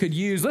that you could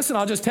use. Listen,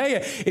 I'll just tell you,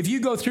 if you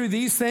go through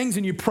these things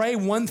and you pray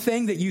one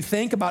thing that you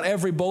think about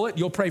every bullet,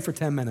 you'll pray for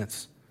 10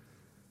 minutes.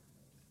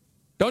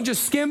 Don't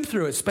just skim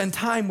through it. Spend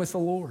time with the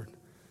Lord.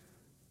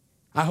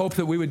 I hope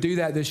that we would do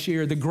that this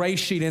year. The gray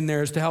sheet in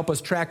there is to help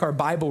us track our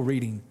Bible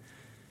reading.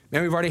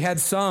 Man, we've already had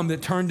some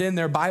that turned in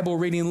their Bible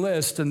reading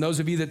list, and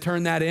those of you that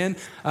turn that in,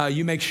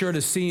 you make sure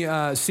to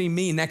see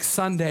me next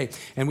Sunday.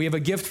 And we have a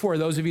gift for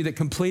those of you that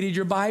completed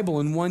your Bible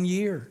in 1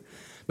 year.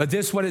 But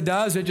this, what it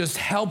does, it just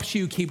helps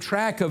you keep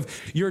track of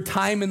your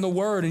time in the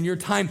Word and your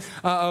time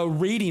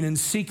reading and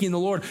seeking the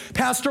Lord.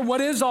 Pastor, what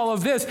is all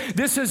of this?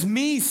 This is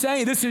me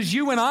saying, this is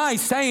you and I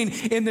saying,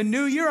 in the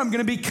new year, I'm going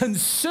to be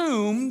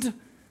consumed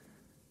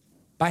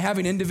by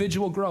having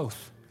individual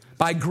growth,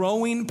 by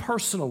growing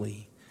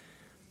personally.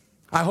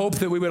 I hope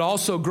that we would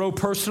also grow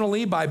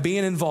personally by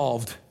being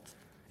involved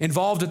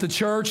at the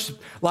church,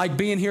 like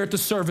being here at the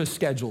service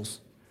schedules.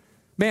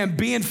 Man,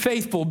 being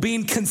faithful,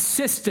 being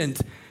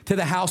consistent to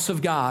the house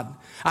of God.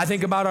 I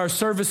think about our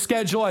service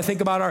schedule. I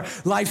think about our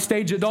life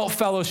stage adult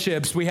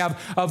fellowships. We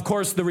have, of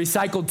course, the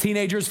recycled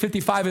teenagers,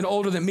 55 and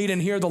older, that meet in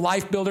here, the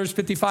life builders,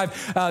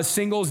 55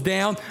 singles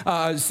down,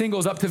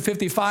 singles up to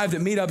 55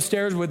 that meet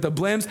upstairs with the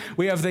Blims.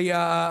 We have the,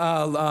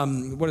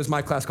 what is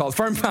my class called?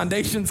 Firm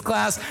Foundations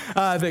class,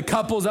 the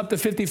couples up to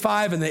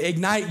 55, and the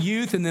Ignite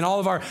Youth, and then all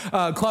of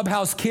our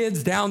Clubhouse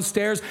kids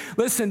downstairs.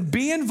 Listen,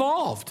 be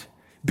involved.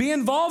 Be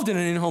involved in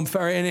an in-home,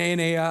 in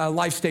a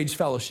life stage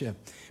fellowship.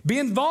 Be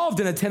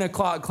involved in a 10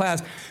 o'clock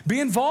class. Be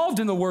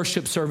involved in the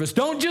worship service.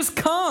 Don't just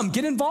come,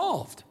 get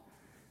involved.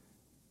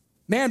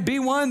 Man, be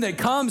one that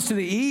comes to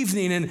the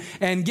evening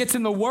and gets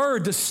in the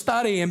Word to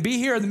study, and be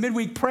here in the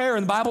midweek prayer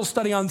and Bible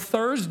study on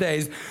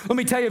Thursdays. Let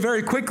me tell you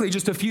very quickly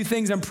just a few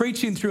things I'm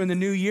preaching through in the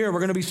new year. We're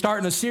going to be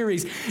starting a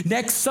series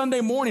next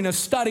Sunday morning, a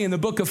study in the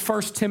book of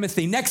 1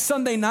 Timothy. Next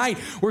Sunday night,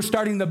 we're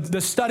starting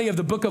the study of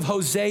the book of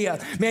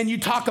Hosea. Man, you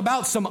talk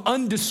about some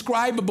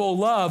undescribable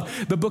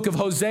love. The book of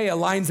Hosea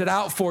lines it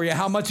out for you,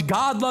 how much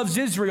God loves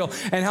Israel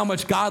and how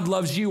much God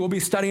loves you. We'll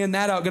be studying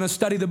that out. Going to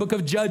study the book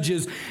of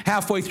Judges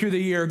halfway through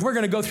the year. We're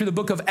going to go through the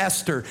book of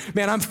Esther.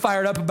 Man, I'm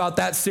fired up about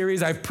that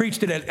series. I've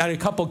preached it at a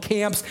couple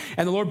camps,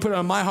 and the Lord put it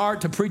on my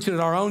heart to preach it at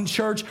our own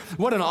church.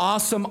 What an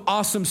awesome,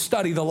 awesome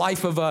study, the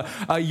life of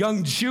a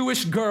young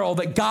Jewish girl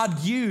that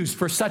God used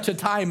for such a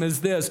time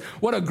as this.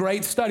 What a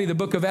great study, the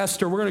book of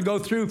Esther. We're going to go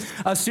through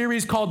a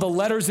series called The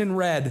Letters in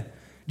Red.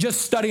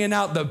 Just studying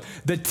out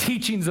the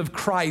teachings of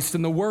Christ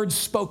and the words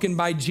spoken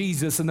by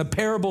Jesus and the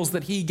parables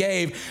that he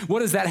gave.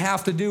 What does that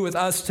have to do with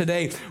us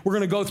today? We're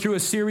going to go through a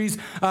series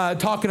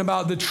talking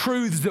about the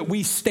truths that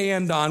we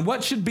stand on.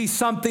 What should be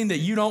something that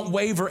you don't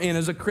waver in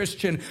as a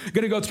Christian?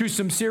 Going to go through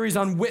some series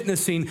on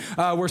witnessing.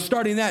 We're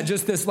starting that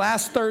just this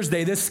last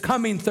Thursday, this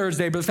coming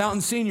Thursday. Brother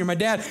Fountain Sr., my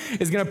dad,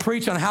 is going to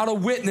preach on how to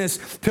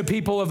witness to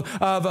people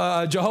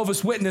of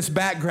Jehovah's Witness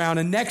background.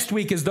 And next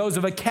week is those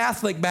of a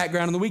Catholic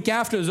background. And the week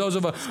after is those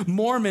of a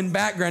Mormon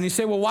background. You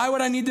say, well, why would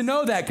I need to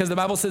know that? Because the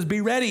Bible says,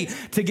 be ready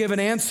to give an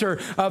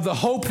answer of the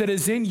hope that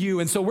is in you.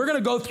 And so we're going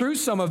to go through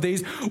some of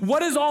these.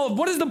 What is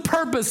the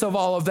purpose of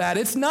all of that?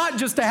 It's not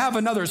just to have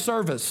another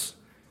service.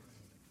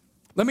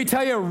 Let me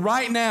tell you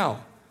right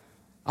now,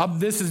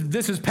 this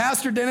is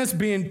Pastor Dennis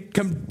being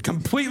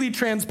completely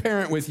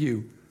transparent with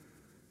you.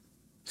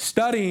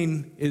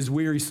 Studying is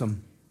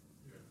wearisome.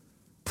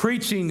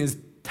 Preaching is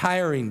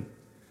tiring.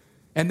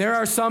 And there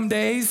are some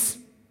days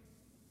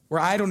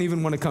where I don't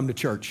even want to come to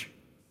church.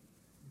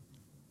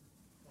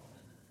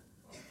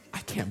 I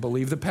can't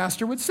believe the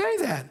pastor would say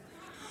that.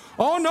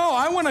 Oh no,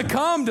 I want to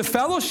come to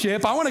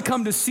fellowship. I want to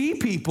come to see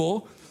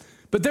people.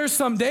 But there's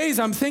some days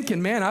I'm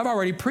thinking, man, I've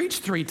already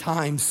preached 3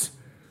 times.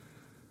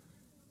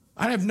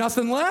 I have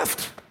nothing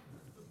left.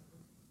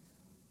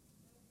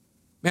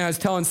 Man, I was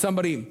telling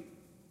somebody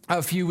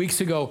a few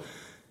weeks ago,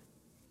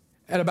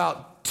 at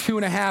about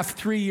 2.5,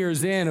 3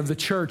 years in of the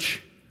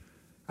church,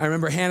 I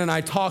remember Hannah and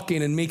I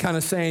talking and me kind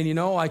of saying,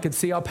 I could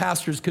see how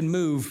pastors can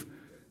move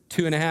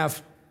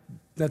 2.5.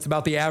 That's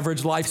about the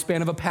average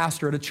lifespan of a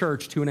pastor at a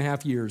church,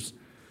 2.5 years.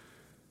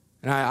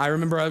 And I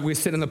remember we were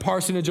sitting in the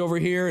parsonage over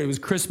here. It was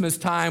Christmas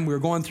time. We were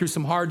going through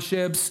some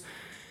hardships,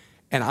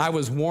 and I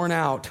was worn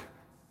out.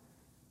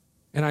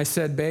 And I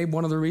said, babe,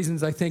 one of the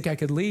reasons I think I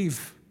could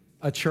leave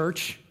a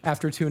church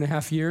after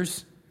 2.5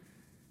 years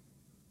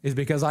is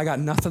because I got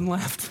nothing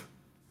left.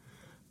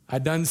 I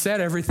done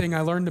said everything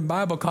I learned in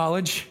Bible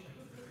college.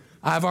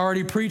 I've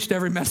already preached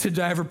every message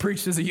I ever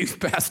preached as a youth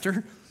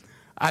pastor.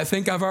 I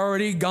think I've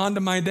already gone to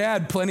my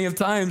dad plenty of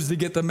times to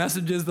get the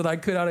messages that I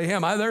could out of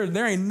him.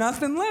 There ain't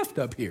nothing left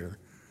up here.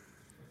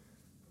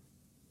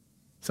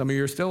 Some of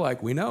you are still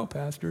like, we know,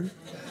 Pastor.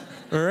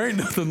 There ain't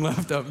nothing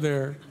left up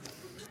there.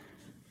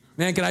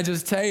 Man, can I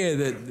just tell you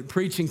that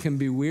preaching can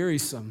be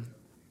wearisome.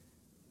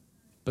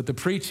 But the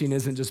preaching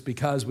isn't just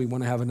because we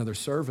want to have another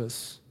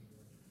service.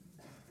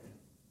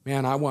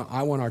 Man, I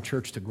want our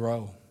church to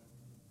grow.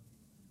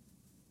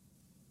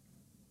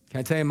 Can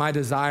I tell you, my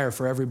desire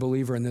for every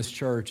believer in this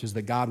church is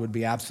that God would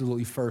be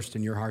absolutely first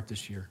in your heart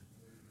this year.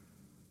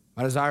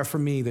 My desire for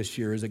me this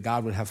year is that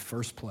God would have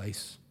first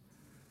place,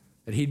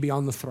 that he'd be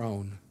on the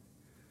throne,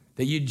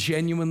 that you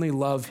genuinely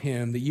love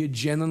him, that you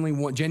genuinely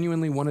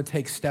want to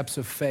take steps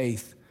of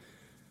faith,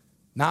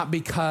 not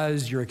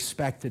because you're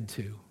expected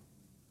to,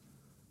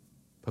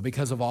 but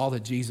because of all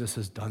that Jesus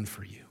has done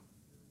for you.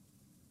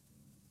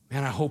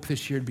 Man, I hope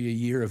this year would be a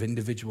year of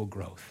individual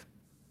growth.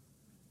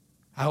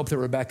 I hope that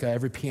Rebecca,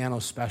 every piano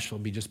special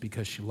be just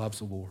because she loves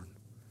the Lord.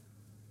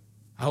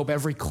 I hope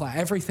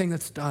everything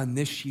that's done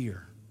this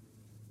year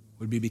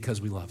would be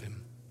because we love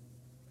him.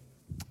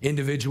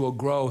 Individual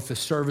growth, the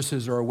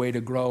services are a way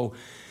to grow.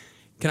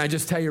 Can I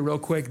just tell you real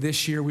quick,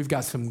 this year we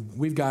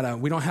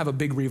don't have a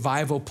big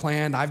revival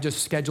planned. I've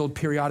just scheduled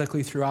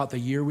periodically throughout the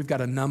year. We've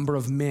got a number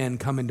of men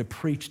coming to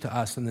preach to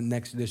us in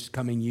this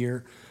coming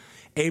year.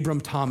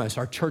 Abram Thomas,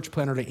 our church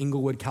planter to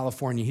Inglewood,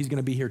 California. He's going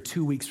to be here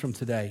 2 weeks from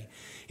today.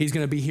 He's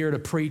going to be here to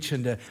preach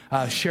and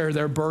to share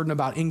their burden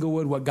about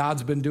Inglewood, what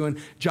God's been doing.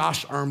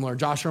 Josh Ermler.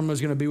 Josh Ermler is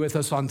going to be with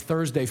us on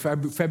Thursday,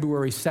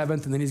 February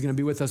 7th, and then he's going to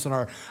be with us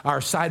on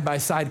our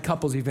side-by-side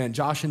couples event,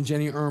 Josh and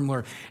Jenny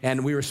Ermler.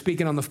 And we were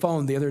speaking on the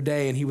phone the other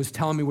day, and he was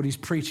telling me what he's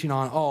preaching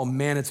on. Oh,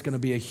 man, it's going to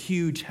be a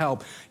huge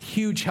help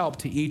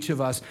to each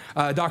of us.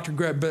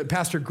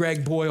 Pastor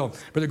Greg Boyle,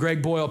 Brother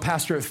Greg Boyle,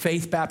 pastor at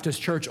Faith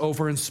Baptist Church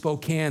over in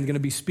Spokane, going to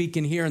be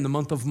speaking here in the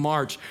month of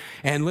March.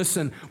 And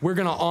listen, we're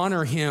going to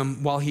honor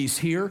him while he's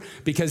here,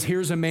 because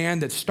here's a man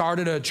that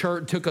started a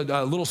church, took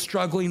a little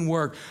struggling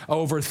work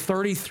over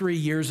 33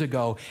 years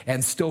ago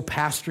and still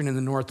pastoring in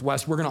the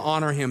Northwest. We're going to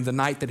honor him the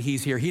night that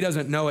he's here. He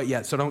doesn't know it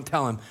yet, so don't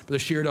tell him. Brother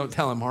Shear, don't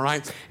tell him, all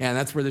right? And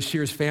that's where the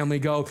Shears family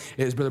go,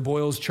 is Brother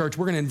Boyle's church.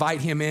 We're going to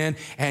invite him in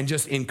and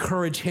just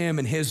encourage him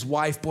and his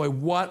wife. Boy,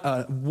 what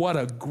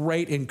a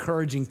great,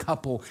 encouraging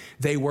couple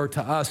they were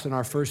to us in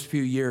our first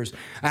few years.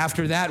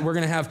 After that, we're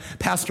going to have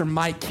Pastor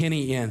Mike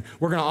Kinney in.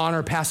 We're going to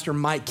honor Pastor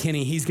Mike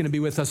Kinney. He's going to be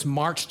with us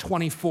March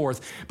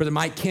 24th. Brother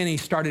Mike Kinney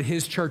started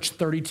his church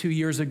 32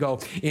 years ago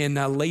in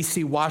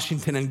Lacey,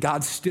 Washington, and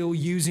God's still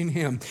using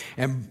him.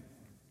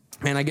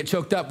 And I get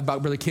choked up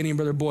about Brother Kinney and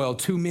Brother Boyle,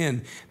 two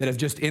men that have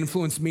just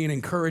influenced me and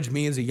encouraged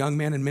me as a young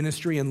man in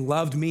ministry and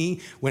loved me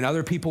when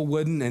other people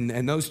wouldn't.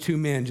 And those two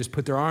men just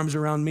put their arms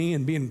around me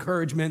and be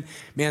encouragement.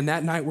 Man,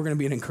 that night we're going to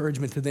be an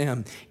encouragement to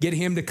them. Get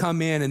him to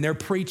come in, and they're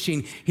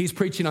preaching. He's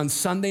preaching on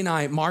Sunday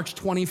night, March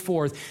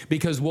 24th,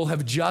 because we'll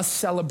have just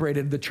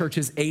celebrated the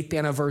church's 8th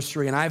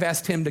anniversary. And I've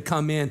asked him to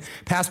come in.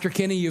 Pastor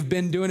Kinney, you've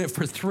been doing it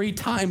for 3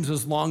 times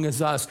as long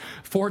as us,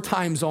 4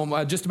 times,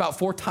 just about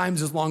 4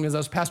 times as long as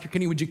us. Pastor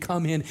Kinney, would you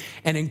come in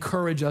and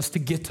encourage us to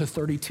get to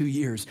 32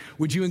 years?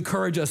 Would you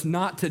encourage us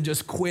not to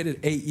just quit at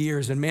 8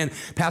 years? And man,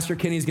 Pastor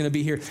Kenny's going to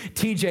be here.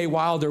 TJ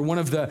Wilder, one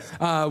of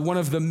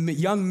the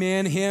young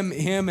men,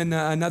 him and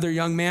another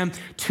young man,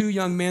 2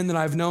 young men that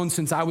I've known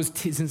since I was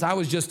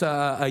just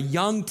a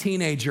young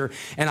teenager,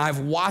 and I've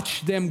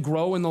watched them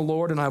grow in the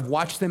Lord, and I've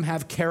watched them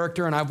have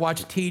character, and I've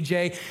watched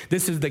TJ.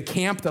 This is the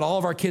camp that all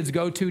of our kids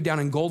go to down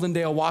in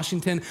Goldendale,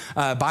 Washington,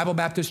 Bible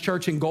Baptist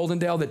Church in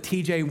Goldendale that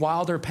TJ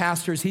Wilder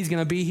pastors. He's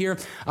going to be here,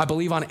 I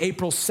believe, on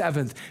April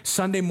 7th,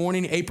 Sunday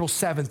morning, April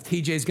 7th.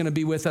 TJ is going to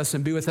be with us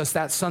and be with us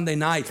that Sunday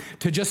night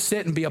to just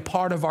sit and be a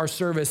part of our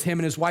service. Him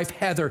and his wife,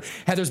 Heather.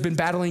 Heather's been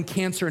battling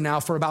cancer now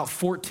for about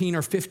 14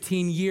 or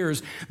 15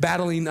 years,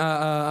 battling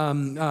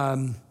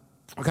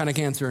what kind of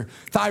cancer?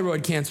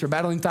 Thyroid cancer,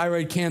 battling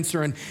thyroid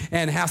cancer,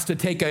 and has to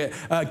take a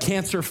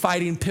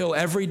cancer-fighting pill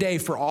every day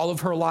for all of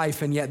her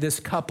life. And yet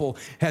this couple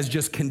has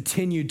just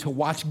continued to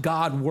watch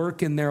God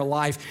work in their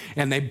life.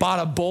 And they bought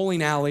a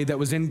bowling alley that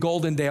was in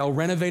Goldendale,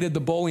 renovated the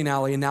bowling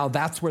alley, and now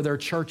that's where their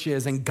church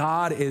is. And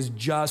God is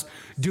just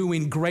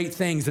doing great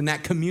things in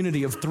that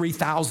community of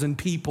 3,000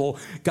 people.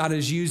 God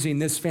is using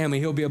this family.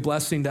 He'll be a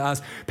blessing to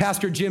us.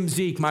 Pastor Jim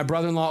Zeke, my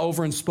brother-in-law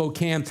over in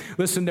Spokane.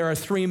 Listen, there are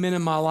 3 men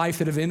in my life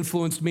that have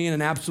influenced me in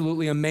an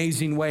absolutely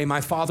amazing way.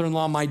 My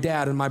father-in-law, my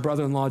dad, and my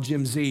brother-in-law,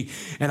 Jim Z.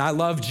 And I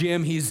love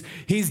Jim. He's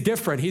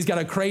different. He's got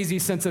a crazy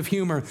sense of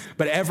humor.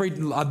 But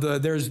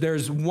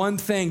there's one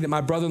thing that my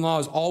brother-in-law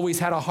has always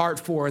had a heart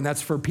for, and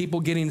that's for people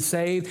getting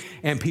saved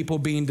and people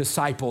being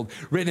discipled.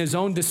 Written his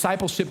own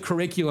discipleship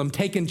curriculum,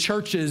 taking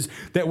churches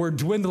that were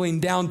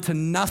dwindling down to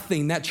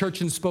nothing. That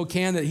church in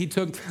Spokane that he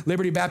took,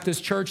 Liberty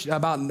Baptist Church,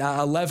 about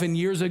 11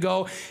 years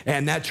ago,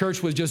 and that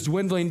church was just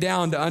dwindling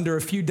down to under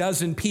a few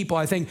dozen people.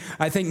 I think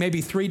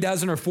maybe 3 dozen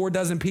or 4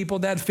 dozen people,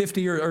 Dad,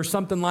 50 or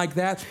something like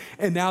that.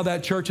 And now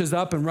that church is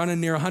up and running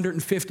near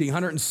 150,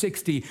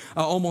 160,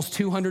 almost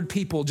 200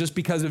 people just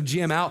because of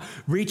Jim out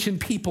reaching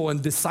people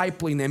and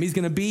discipling them. He's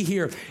going to be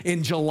here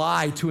in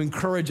July to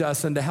encourage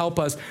us and to help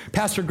us.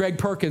 Pastor Greg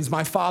Perkins,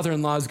 my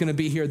father-in-law, is going to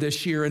be here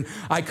this year. And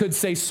I could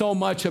say so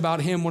much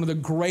about him, one of the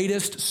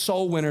greatest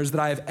soul winners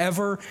that I have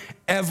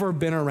ever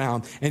been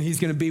around. And he's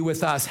going to be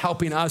with us,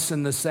 helping us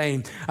in the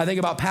same. I think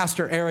about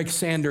Pastor Eric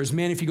Sanders.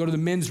 Man, if you go to the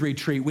men's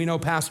retreat, we know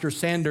Pastor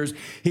Sanders.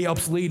 He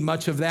helps lead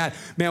much of that.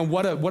 Man,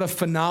 what a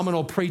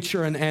phenomenal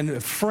preacher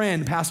and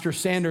friend Pastor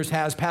Sanders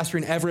has,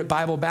 pastoring Everett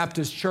Bible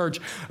Baptist Church,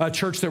 a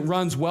church that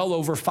runs well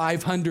over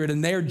 500,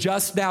 and they're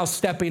just now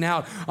stepping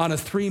out on a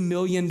 $3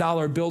 million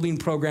building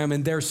program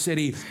in their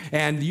city.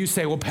 And you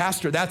say, well,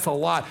 Pastor, that's a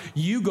lot.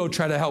 You go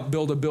try to help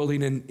build a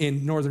building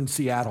in northern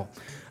Seattle.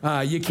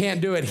 You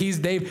can't do it.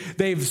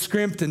 They've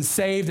scrimped and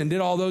saved and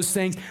did all those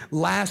things.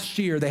 Last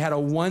year, they had a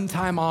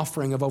one-time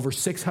offering of over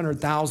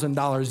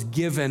 $600,000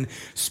 given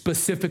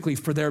specifically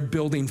for their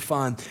building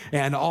fund,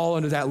 and all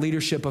under that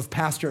leadership of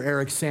Pastor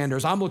Eric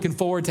Sanders. I'm looking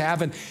forward to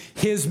having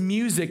his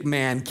music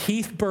man,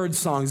 Keith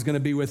Birdsong, is going to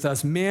be with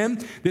us.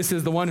 Men, this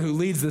is the one who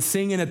leads the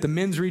singing at the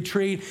men's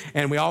retreat,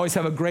 and we always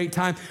have a great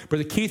time.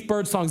 Brother Keith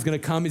Birdsong is going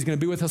to come. He's going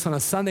to be with us on a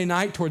Sunday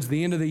night towards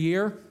the end of the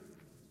year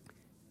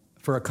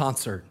for a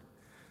concert.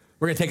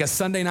 We're going to take a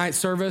Sunday night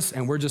service,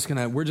 and we're just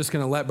going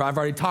to let, I've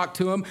already talked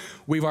to them.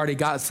 We've already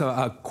got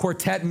some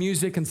quartet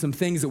music and some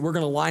things that we're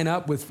going to line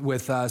up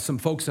with some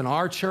folks in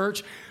our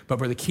church. But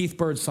Brother Keith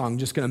Birdsong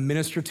just going to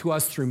minister to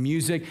us through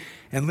music.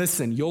 And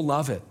listen, you'll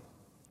love it.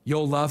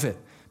 You'll love it.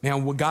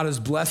 Man, God has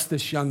blessed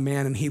this young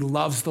man, and he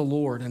loves the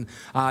Lord. And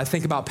I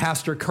think about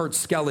Pastor Kurt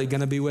Skelly,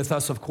 going to be with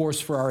us, of course,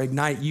 for our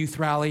Ignite Youth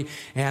Rally.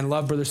 And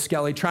love Brother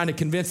Skelly, trying to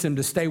convince him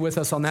to stay with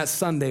us on that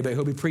Sunday, but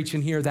he'll be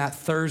preaching here that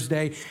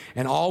Thursday.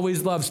 And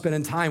always love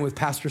spending time with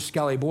Pastor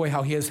Skelly. Boy,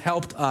 how he has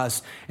helped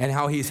us and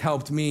how he's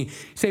helped me. You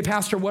say,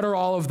 Pastor, what are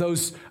all of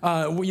those,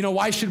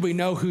 why should we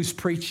know who's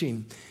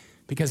preaching?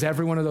 Because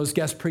every one of those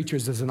guest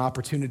preachers is an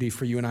opportunity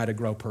for you and I to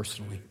grow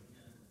personally.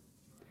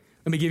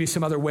 Let me give you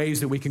some other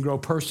ways that we can grow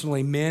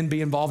personally. Men, be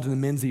involved in the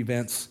men's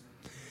events.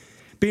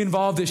 Be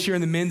involved this year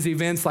in the men's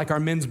events like our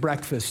men's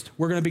breakfast.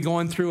 We're going to be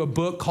going through a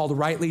book called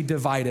Rightly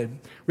Divided,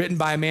 written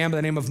by a man by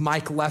the name of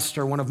Mike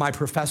Lester, one of my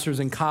professors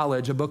in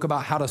college, a book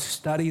about how to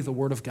study the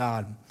Word of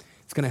God.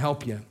 It's going to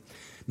help you.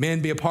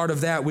 Men, be a part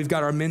of that. We've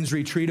got our men's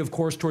retreat, of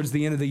course, towards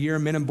the end of the year.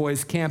 Men and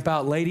boys camp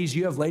out. Ladies,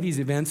 you have ladies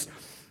events.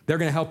 They're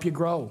going to help you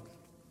grow.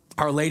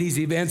 Our ladies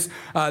events,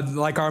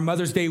 like our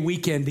Mother's Day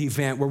weekend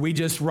event, where we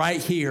just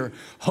right here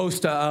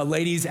host a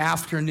ladies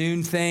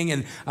afternoon thing.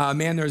 And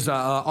man, there's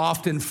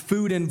often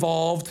food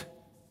involved.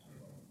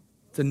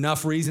 It's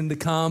enough reason to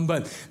come,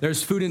 but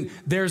there's food and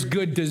there's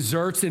good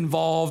desserts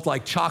involved,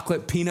 like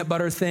chocolate peanut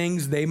butter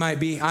things.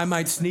 I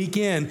might sneak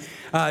in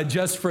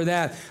just for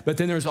that. But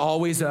then there's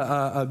always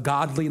a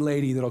godly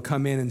lady that'll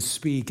come in and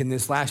speak. And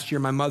this last year,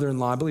 my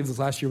mother-in-law, I believe this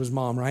last year was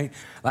mom, right?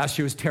 Last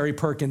year was Terry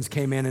Perkins,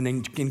 came in and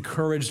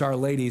encouraged our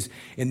ladies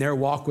in their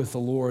walk with the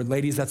Lord.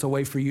 Ladies, that's a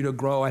way for you to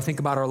grow. I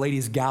think about our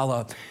ladies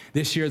gala.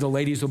 This year, the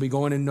ladies will be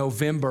going in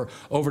November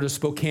over to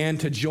Spokane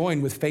to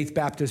join with Faith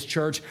Baptist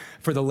Church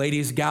for the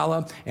ladies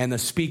gala. And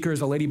the speaker is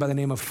a lady by the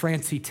name of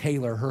Francie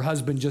Taylor. Her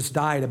husband just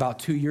died about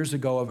 2 years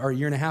ago, or a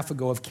year and a half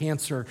ago, of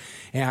cancer.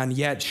 And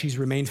yet she's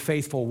remained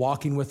faithful,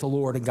 walking with the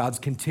Lord. And God's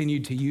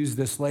continued to use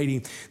this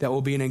lady that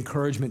will be an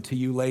encouragement to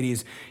you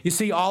ladies. You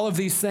see, all of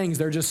these things,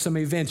 they're just some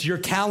events. Your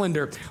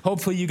calendar,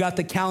 hopefully you got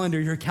the calendar.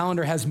 Your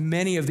calendar has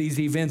many of these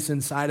events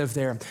inside of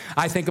there.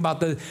 I think about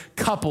the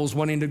couples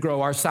wanting to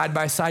grow, our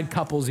side-by-side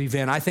couples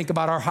event. I think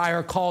about our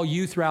Higher Call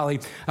Youth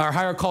Rally, our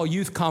Higher Call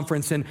Youth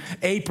Conference in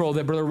April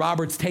that Brother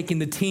Robert's taking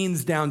the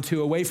teens down to,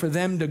 a way for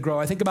them to grow.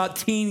 I think about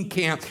Teen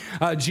Camp,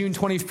 June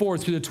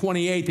 24th through the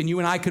 28th, and you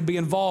and I could be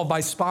involved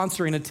by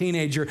sponsoring a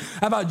teenager.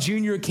 How about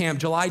Junior Camp,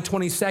 July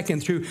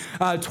 22nd through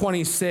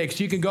 26th?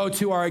 You can go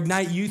to our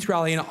Ignite Youth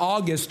Rally in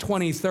August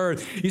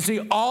 23rd. You see,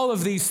 all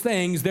of these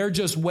things, they're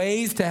just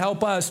ways to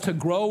help us to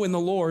grow in the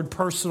Lord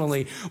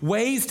personally,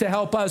 ways to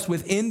help us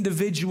with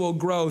individual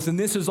growth, and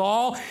this is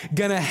all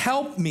going to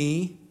help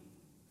me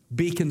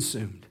be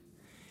consumed.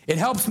 It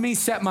helps me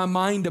set my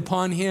mind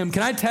upon Him.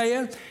 Can I tell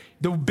you,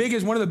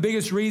 one of the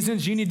biggest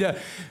reasons you need to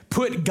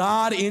put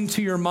God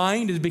into your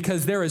mind is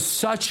because there is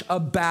such a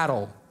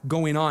battle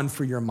going on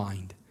for your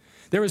mind.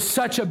 There is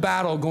such a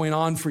battle going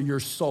on for your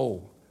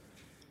soul.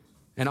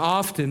 And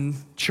often,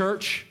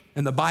 church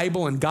and the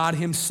Bible and God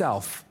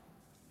Himself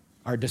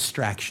are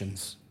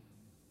distractions.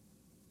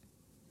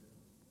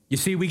 You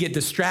see, we get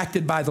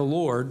distracted by the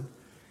Lord,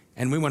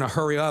 and we want to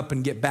hurry up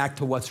and get back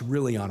to what's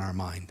really on our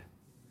mind.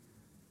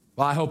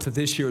 Well, I hope that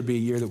this year would be a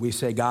year that we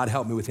say, God,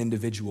 help me with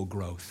individual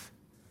growth.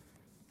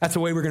 That's the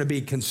way we're going to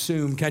be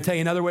consumed. Can I tell you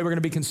another way we're going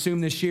to be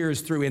consumed this year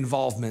is through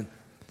involvement.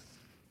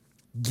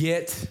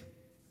 Get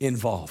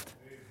involved.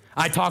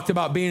 I talked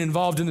about being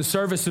involved in the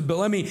services, but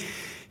let me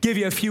give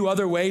you a few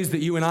other ways that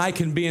you and I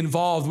can be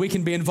involved. We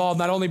can be involved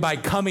not only by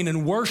coming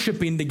and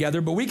worshiping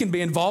together, but we can be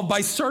involved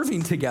by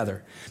serving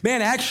together.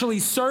 Man, actually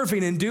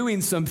serving and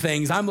doing some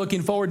things. I'm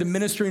looking forward to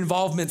Ministry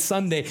Involvement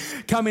Sunday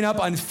coming up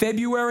on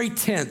February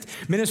 10th.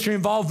 Ministry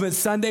Involvement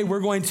Sunday, we're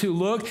going to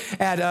look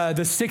at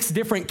the 6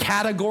 different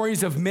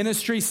categories of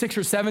ministry, 6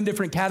 or 7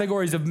 different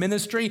categories of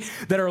ministry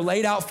that are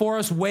laid out for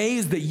us,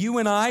 ways that you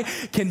and I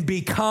can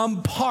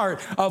become part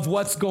of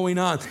what's going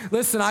on.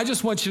 Listen, I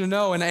just want you to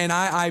know, and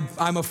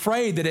I'm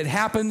afraid that it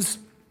happens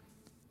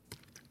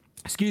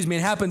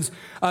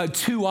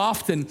too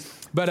often.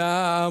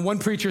 But one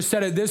preacher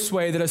said it this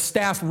way, that a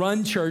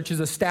staff-run church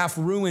is a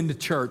staff-ruined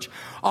church.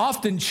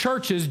 Often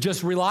churches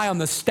just rely on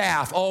the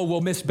staff. Oh,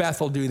 well, Miss Beth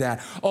will do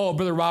that. Oh,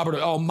 Brother Robert,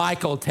 oh,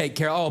 Michael will take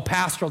care. Oh,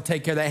 Pastor will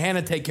take care of that. Hannah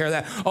will take care of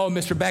that. Oh,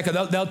 Miss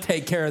Rebecca, they'll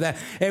take care of that.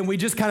 And we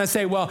just kind of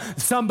say, well,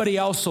 somebody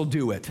else will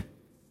do it.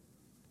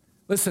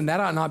 Listen,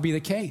 that ought not be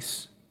the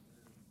case.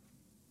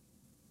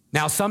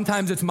 Now,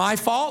 sometimes it's my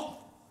fault.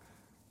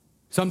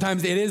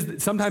 Sometimes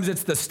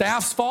it's the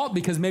staff's fault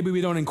because maybe we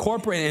don't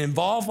incorporate and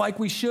involve like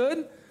we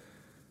should.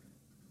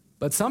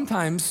 But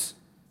sometimes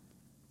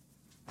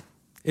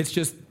it's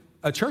just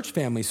a church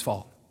family's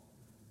fault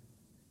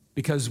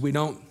because we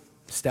don't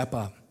step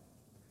up.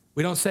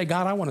 We don't say,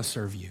 God, I want to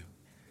serve you.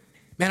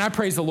 Man, I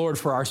praise the Lord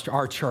for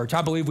our church.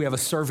 I believe we have a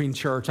serving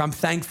church. I'm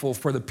thankful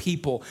for the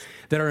people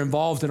that are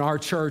involved in our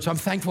church. I'm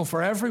thankful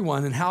for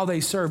everyone and how they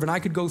serve. And I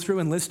could go through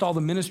and list all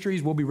the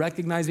ministries. We'll be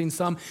recognizing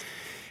some.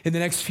 in the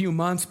next few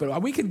months,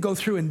 but we could go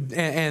through and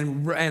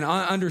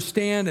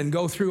understand and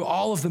go through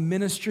all of the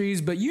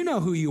ministries, but you know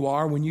who you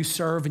are when you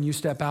serve and you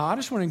step out. I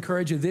just want to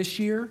encourage you this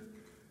year,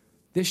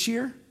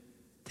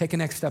 take a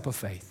next step of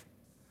faith.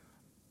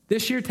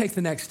 This year, take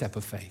the next step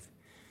of faith.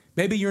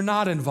 Maybe you're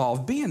not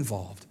involved. Be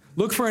involved.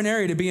 Look for an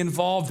area to be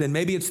involved in.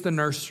 Maybe it's the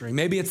nursery.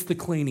 Maybe it's the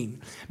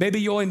cleaning. Maybe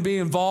you'll be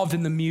involved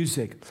in the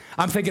music.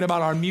 I'm thinking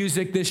about our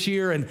music this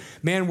year, and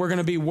man, we're going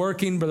to be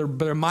working.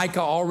 Brother Micah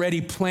already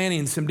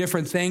planning some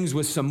different things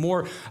with some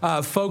more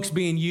folks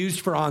being used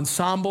for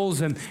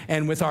ensembles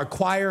and with our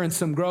choir and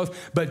some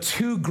growth. But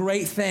two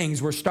great things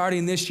we're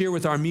starting this year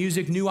with our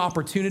music, new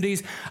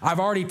opportunities. I've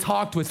already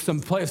talked with some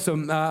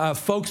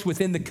folks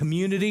within the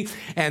community,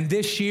 and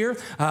this year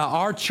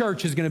our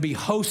church is going to be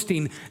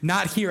hosting,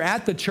 not here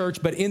at the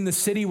church, but in the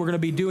city. We're going to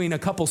be doing a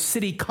couple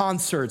city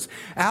concerts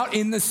out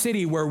in the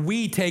city where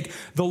we take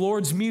the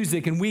Lord's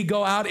music and we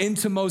go out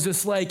into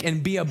Moses Lake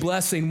and be a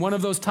blessing. One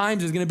of those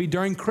times is going to be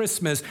during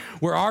Christmas,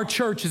 where our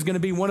church is going to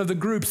be one of the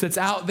groups that's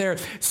out there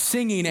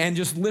singing and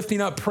just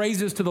lifting up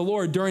praises to the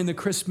Lord during the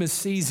Christmas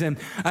season.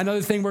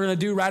 Another thing we're going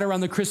to do right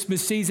around the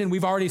Christmas season,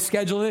 we've already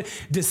scheduled it,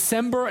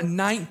 December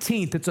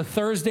 19th. It's a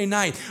Thursday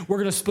night. We're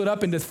going to split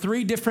up into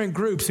 3 different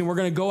groups, and we're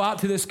going to go out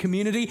to this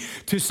community,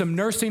 to some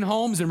nursing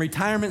homes and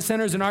retirement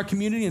centers in our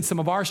community and some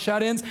of our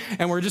shut-ins,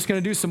 and we're just going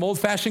to do some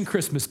old-fashioned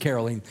Christmas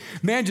caroling.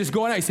 Man, just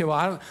going out, you say,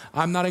 well,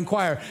 I'm not in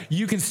choir.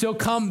 You can still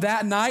come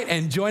that night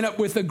and join up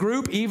with a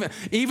group, even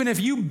if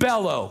you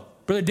bellow.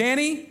 Brother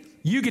Danny,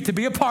 you get to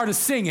be a part of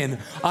singing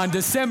on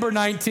December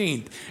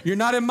 19th. You're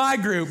not in my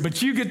group,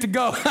 but you get to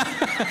go.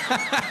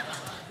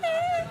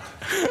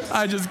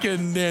 I'm just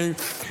kidding, Danny.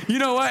 You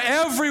know what?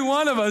 Every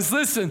one of us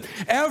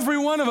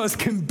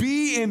can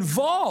be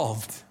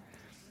involved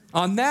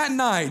on that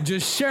night,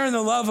 just sharing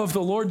the love of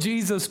the Lord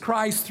Jesus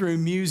Christ through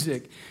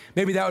music.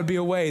 Maybe that would be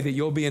a way that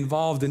you'll be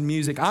involved in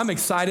music. I'm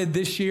excited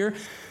this year,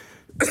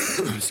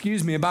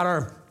 about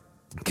our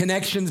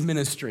Connections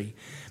ministry.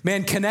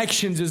 Man,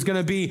 Connections is going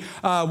to be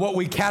what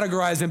we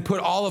categorize and put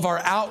all of our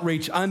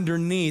outreach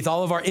underneath,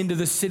 all of our into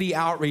the city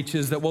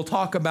outreaches that we'll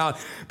talk about.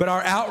 But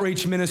our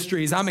outreach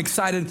ministries, I'm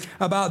excited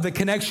about the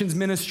Connections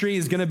ministry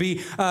is going to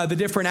be the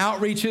different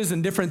outreaches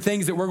and different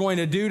things that we're going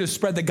to do to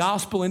spread the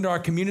gospel into our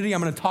community.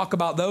 I'm going to talk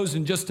about those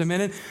in just a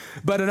minute.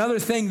 But another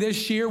thing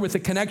this year with the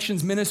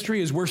Connections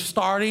ministry is we'll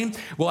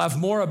have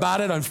more about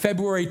it on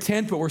February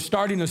 10th, but we're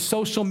starting a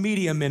social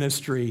media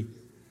ministry.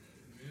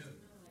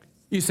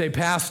 You say,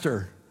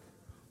 Pastor,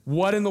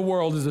 what in the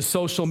world is a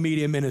social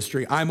media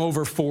ministry? I'm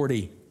over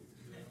 40.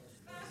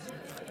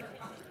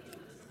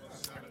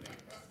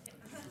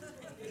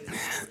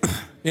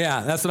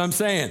 Yeah, that's what I'm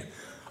saying.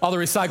 All the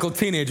recycled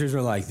teenagers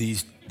are like,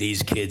 these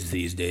kids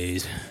these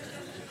days.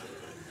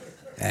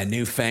 That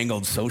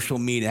newfangled social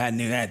media,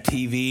 that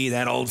TV,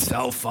 that old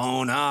cell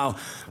phone. Oh,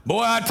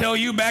 boy, I tell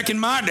you, back in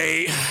my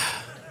day.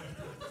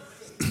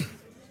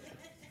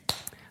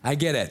 I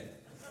get it.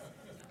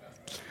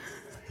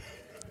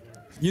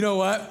 You know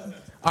what?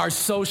 Our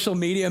social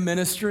media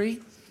ministry,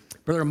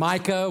 Brother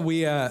Micah,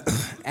 we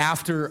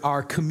after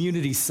our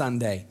community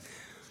Sunday,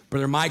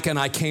 Brother Micah and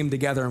I came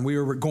together and we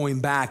were going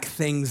back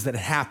things that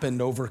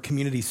happened over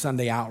Community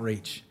Sunday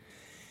outreach.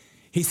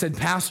 He said,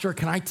 Pastor,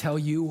 can I tell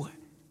you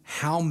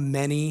how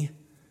many,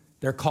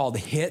 they're called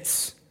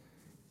hits,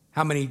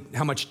 how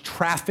much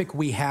traffic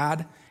we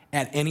had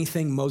at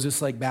anything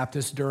Moses Lake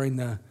Baptist during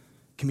the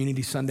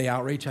Community Sunday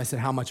outreach? I said,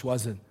 how much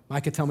was it?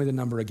 Micah, tell me the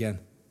number again.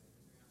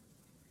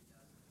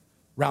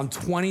 Around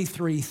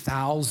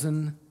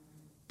 23,000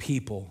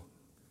 people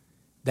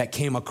that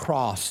came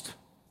across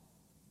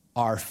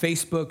our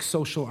Facebook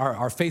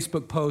our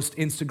Facebook post,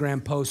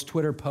 Instagram post,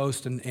 Twitter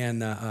post, and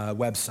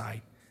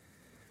website.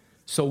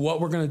 So what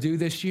we're going to do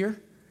this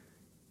year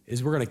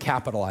is we're going to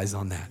capitalize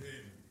on that.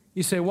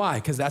 You say, why?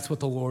 Because that's what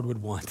the Lord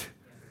would want.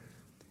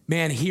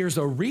 Man, here's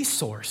a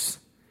resource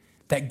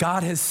that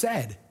God has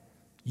said,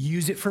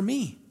 use it for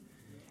me.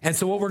 And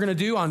so what we're going to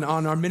do on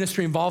our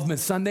Ministry Involvement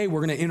Sunday,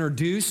 we're going to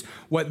introduce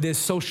what this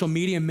social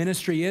media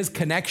ministry is.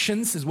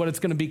 Connections is what it's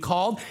going to be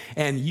called.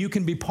 And you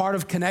can be part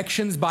of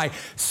Connections by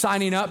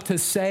signing up to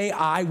say,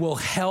 I will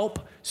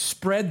help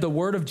spread the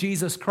word of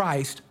Jesus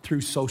Christ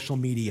through social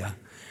media.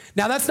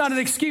 Now, that's not an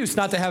excuse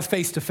not to have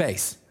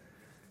face-to-face.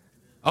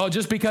 Oh,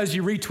 just because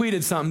you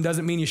retweeted something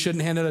doesn't mean you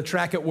shouldn't hand it a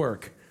track at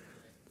work.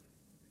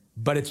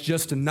 But it's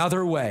just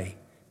another way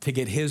to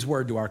get his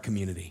word to our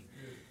community.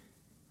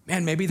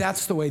 Man, maybe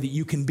that's the way that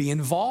you can be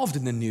involved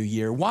in the new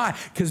year. Why?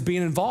 Because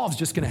being involved is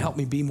just going to help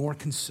me be more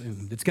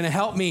consumed. It's going to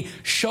help me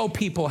show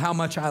people how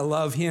much I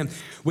love him.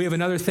 We have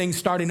another thing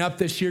starting up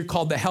this year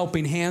called the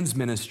Helping Hands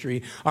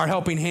Ministry. Our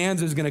Helping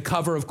Hands is going to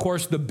cover, of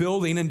course, the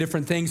building and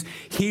different things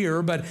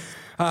here, but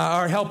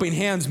our Helping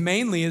Hands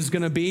mainly is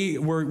going to be,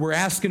 we're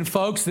asking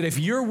folks that if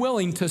you're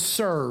willing to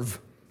serve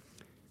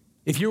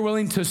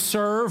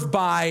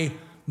by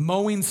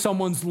mowing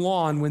someone's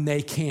lawn when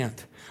they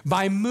can't,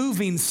 by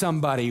moving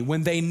somebody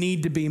when they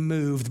need to be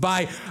moved,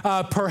 by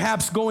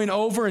perhaps going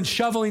over and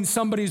shoveling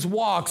somebody's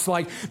walks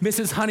like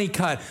Mrs.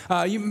 Honeycutt.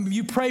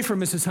 You pray for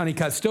Mrs.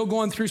 Honeycutt, still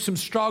going through some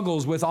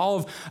struggles with all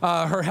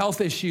of her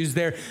health issues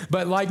there.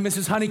 But like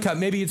Mrs. Honeycutt,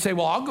 maybe you'd say,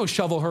 well, I'll go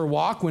shovel her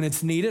walk when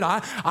it's needed.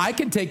 I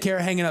can take care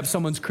of hanging up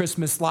someone's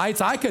Christmas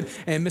lights. I could,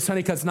 and Miss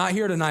Honeycutt's not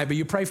here tonight, but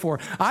you pray for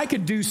her. I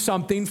could do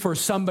something for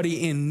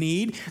somebody in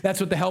need. That's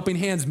what the Helping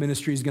Hands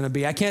ministry is going to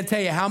be. I can't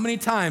tell you how many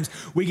times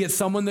we get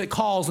someone that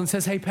calls and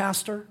says, hey,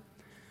 Pastor,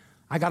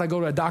 I got to go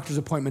to a doctor's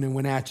appointment in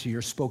Wenatchee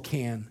or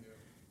Spokane,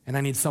 and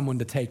I need someone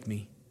to take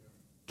me.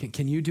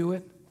 Can you do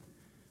it?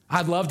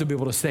 I'd love to be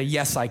able to say,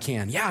 yes, I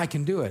can. Yeah, I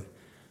can do it.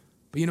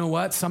 But you know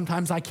what?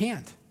 Sometimes I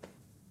can't.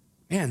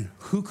 Man,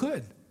 who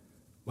could?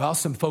 Well,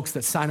 some folks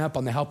that sign up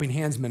on the Helping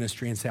Hands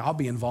ministry and say, I'll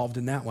be involved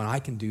in that one. I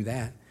can do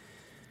that.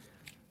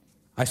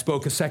 I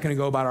spoke a second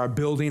ago about our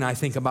building. I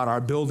think about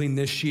our building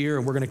this year,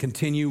 and we're going to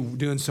continue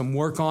doing some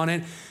work on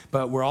it,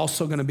 but we're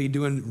also going to be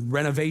doing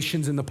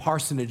renovations in the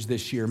parsonage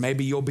this year.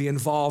 Maybe you'll be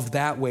involved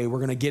that way. We're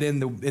going to get in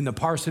the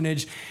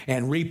parsonage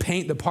and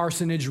repaint the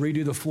parsonage,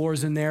 redo the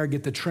floors in there,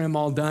 get the trim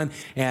all done,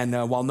 and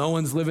while no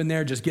one's living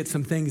there, just get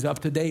some things up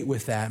to date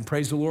with that. And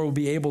praise the Lord, we'll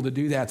be able to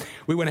do that.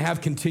 We want to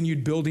have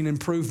continued building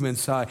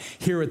improvements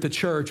here at the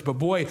church, but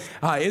boy,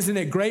 isn't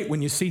it great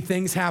when you see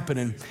things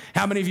happening?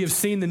 How many of you have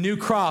seen the new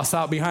cross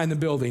out behind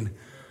the building?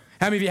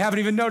 How many of you haven't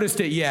even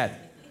noticed it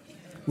yet?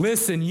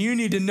 Listen, you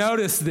need to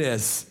notice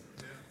this.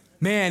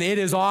 Man, it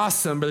is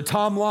awesome. Brother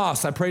Tom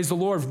Loss, I praise the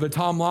Lord for Brother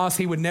Tom Loss.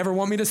 He would never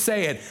want me to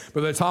say it,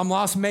 but Brother Tom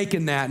Loss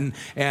making that.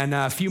 And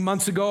a few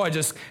months ago, I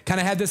just kind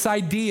of had this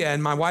idea,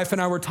 and my wife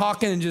and I were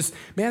talking, and just,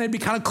 man, it'd be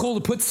kind of cool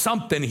to put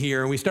something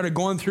here. And we started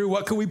going through,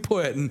 what could we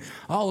put? And,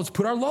 let's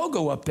put our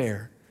logo up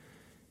there.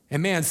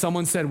 And man,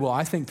 someone said, well,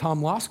 I think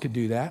Tom Loss could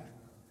do that.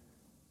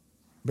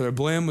 Brother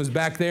Blim was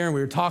back there, and we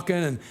were talking,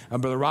 and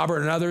Brother Robert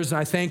and others, and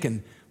I think,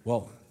 and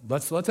well,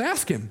 let's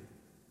ask him.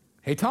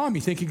 Hey, Tom,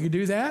 you think you could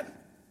do that?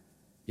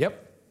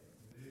 Yep,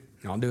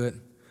 I'll do it.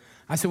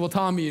 I said, well,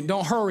 Tom, you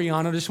don't hurry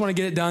on it. I just want to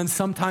get it done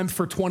sometime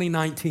for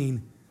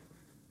 2019.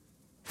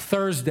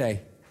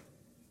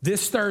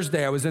 This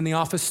Thursday, I was in the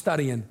office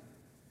studying,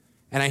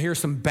 and I hear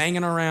some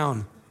banging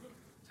around.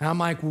 And I'm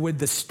like, would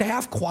the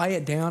staff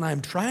quiet down?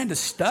 I'm trying to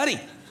study.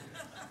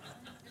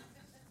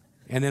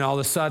 And then all of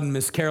a sudden,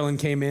 Miss Carolyn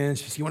came in.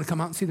 She said, you want to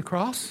come out and see the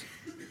cross?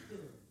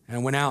 And I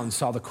went out and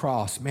saw the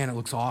cross. Man, it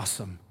looks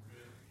awesome.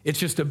 It's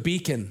just a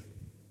beacon.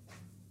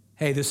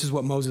 Hey, this is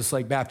what Moses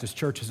Lake Baptist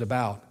Church is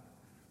about,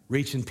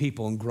 reaching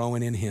people and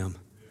growing in him.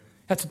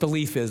 That's what the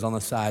leaf is on the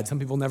side. Some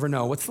people never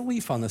know. What's the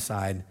leaf on the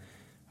side?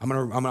 I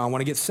want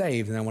to get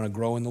saved, and I want to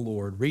grow in the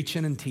Lord.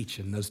 Reaching and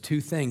teaching, those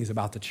two things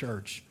about the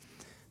church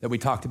that we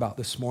talked about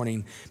this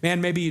morning.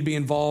 Man, maybe you'd be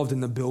involved in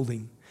the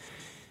building.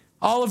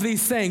 All of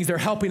these things, they're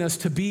helping us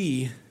to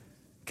be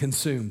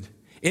consumed.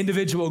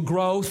 Individual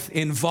growth,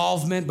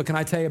 involvement, but can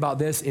I tell you about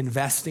this?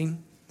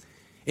 Investing.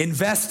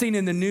 Investing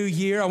in the new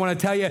year. I want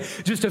to tell you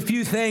just a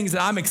few things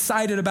that I'm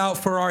excited about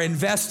for our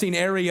investing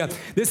area.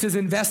 This is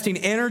investing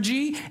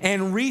energy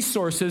and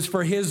resources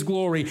for His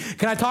glory.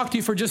 Can I talk to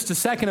you for just a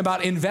second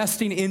about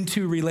investing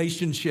into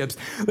relationships?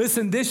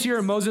 Listen, this year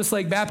at Moses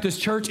Lake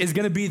Baptist Church is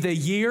going to be the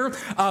year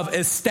of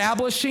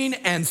establishing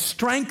and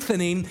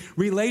strengthening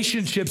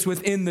relationships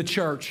within the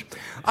church.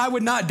 I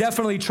would not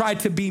definitely try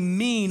to be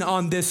mean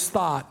on this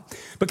thought,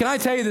 but can I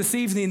tell you this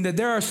evening that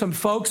there are some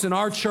folks in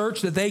our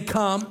church that they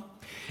come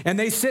and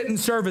they sit in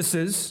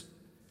services,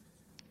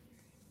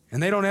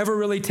 and they don't ever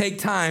really take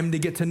time to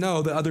get to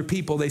know the other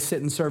people they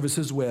sit in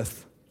services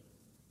with.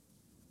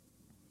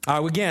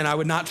 Again, I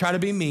would not try to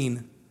be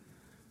mean,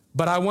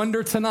 but I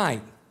wonder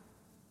tonight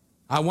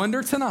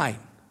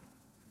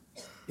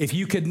if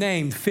you could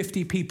name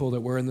 50 people that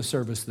were in the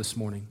service this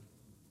morning.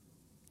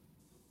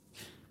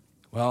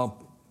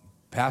 Well,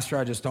 Pastor,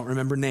 I just don't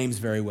remember names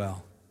very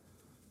well.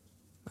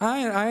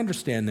 I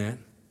understand that.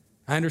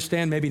 I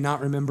understand maybe not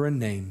remembering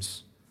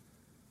names.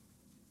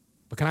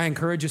 But can I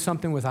encourage you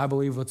something with, I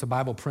believe, what's a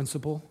Bible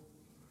principle?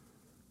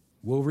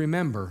 We'll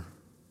remember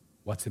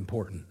what's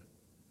important.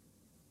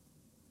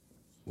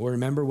 We'll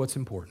remember what's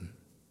important.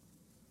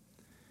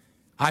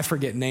 I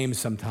forget names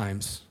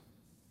sometimes,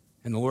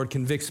 and the Lord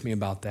convicts me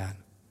about that.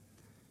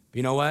 But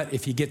you know what?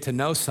 If you get to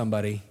know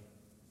somebody,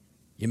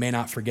 you may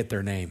not forget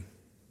their name.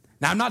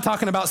 Now, I'm not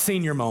talking about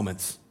senior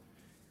moments.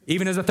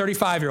 Even as a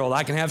 35-year-old,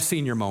 I can have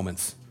senior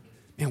moments.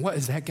 Man, what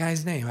is that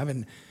guy's name? I've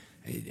been...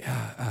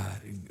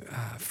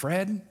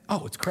 Fred?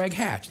 Oh, it's Craig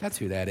Hatch. That's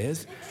who that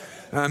is.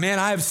 Man,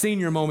 I have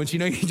senior moments. You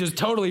know, you just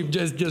totally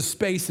just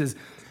spaces.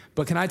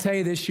 But can I tell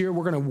you, this year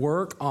we're going to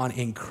work on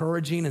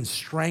encouraging and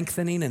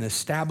strengthening and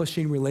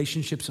establishing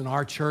relationships in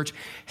our church,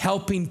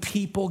 helping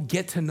people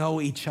get to know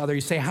each other.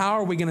 You say, how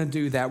are we going to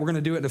do that? We're going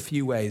to do it in a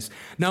few ways.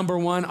 Number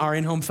one, our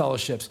in-home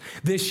fellowships.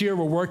 This year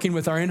we're working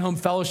with our in-home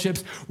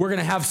fellowships. We're going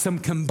to have some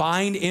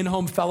combined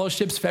in-home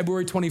fellowships.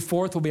 February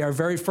 24th will be our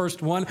very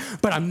first one,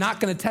 but I'm not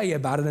going to tell you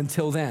about it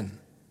until then.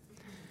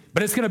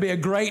 But it's going to be a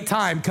great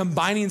time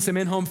combining some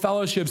in-home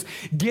fellowships,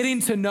 getting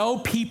to know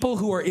people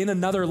who are in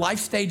another life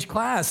stage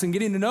class, and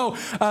getting to know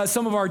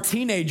some of our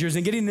teenagers,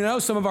 and getting to know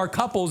some of our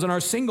couples and our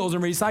singles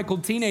and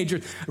recycled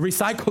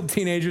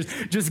teenagers,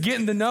 just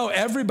getting to know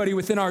everybody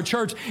within our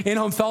church.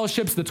 In-home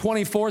fellowships, the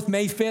 24th,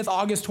 May 5th,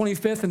 August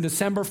 25th, and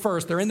December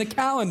 1st. They're in the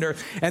calendar,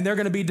 and they're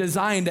going to be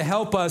designed to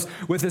help us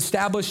with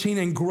establishing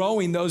and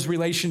growing those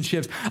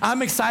relationships.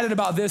 I'm excited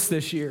about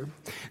this year.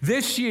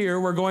 This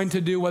year, we're going to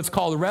do what's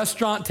called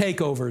restaurant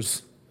takeovers.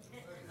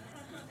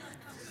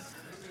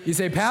 You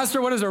say,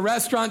 Pastor, what is a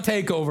restaurant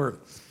takeover?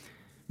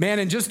 Man,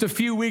 in just a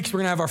few weeks, we're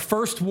going to have our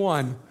first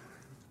one.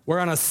 Where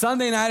on a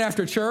Sunday night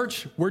after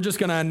church, we're just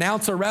going to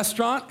announce a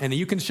restaurant, and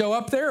you can show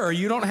up there or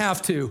you don't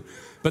have to.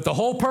 But the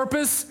whole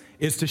purpose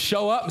is to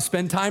show up and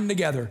spend time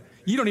together.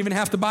 You don't even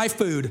have to buy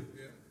food.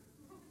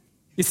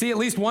 You see, at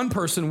least one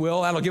person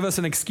will. That'll give us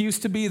an excuse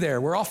to be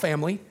there. We're all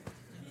family.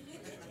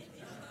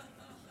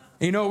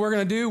 And you know what we're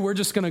going to do? We're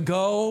just going to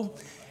go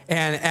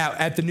and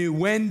at the new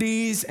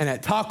Wendy's and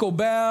at Taco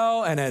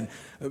Bell and at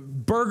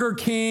Burger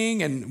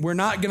King, and we're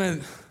not going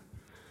to...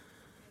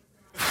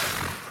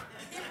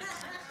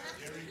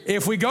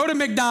 If we go to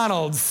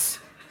McDonald's,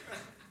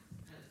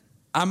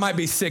 I might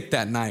be sick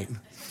that night.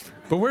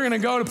 But we're going to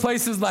go to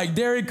places like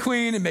Dairy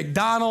Queen and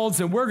McDonald's,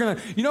 and we're going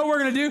to, you know what we're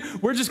going to do?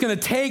 We're just going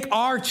to take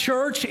our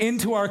church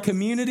into our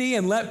community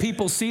and let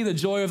people see the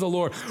joy of the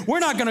Lord. We're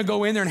not going to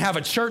go in there and have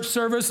a church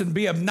service and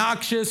be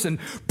obnoxious and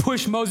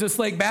push Moses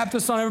Lake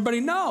Baptist on everybody.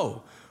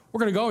 No. We're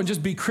going to go and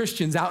just be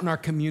Christians out in our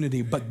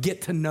community, but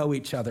get to know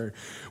each other.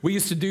 We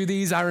used to do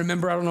these. I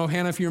remember, I don't know,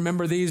 Hannah, if you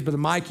remember these, but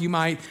Mike, you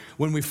might.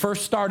 When we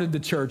first started the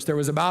church, there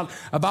was about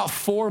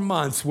 4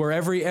 months where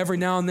every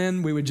now and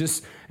then we would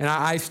just, and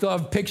I still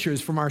have pictures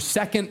from our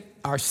second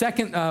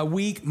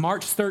week,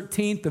 March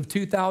 13th of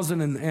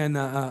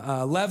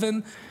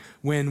 2011,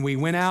 when we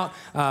went out.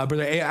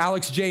 Brother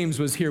Alex James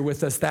was here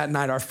with us that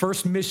night, our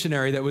first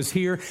missionary that was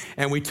here,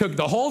 and we took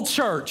the whole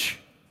church,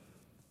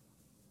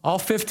 all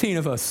 15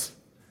 of us,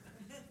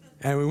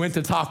 and we went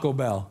to Taco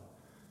Bell.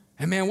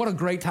 And man, what a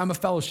great time of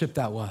fellowship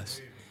that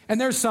was. And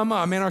there's some,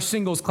 our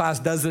singles class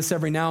does this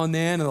every now and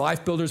then, and the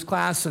Life Builders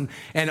class, and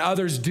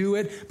others do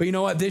it. But you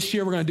know what? This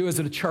year we're going to do as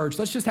a church.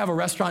 Let's just have a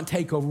restaurant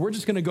takeover. We're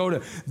just going to go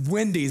to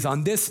Wendy's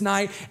on this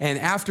night, and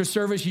after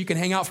service, you can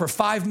hang out for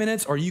 5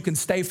 minutes, or you can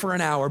stay for an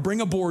hour.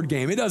 Bring a board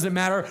game. It doesn't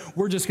matter.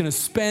 We're just going to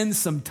spend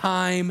some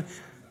time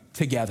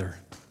together.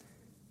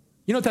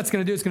 You know what that's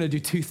going to do? It's going to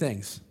do 2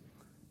 things.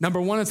 Number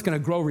 1, it's going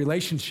to grow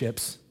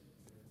relationships.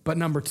 But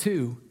number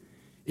 2,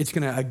 it's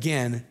going to,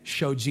 again,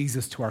 show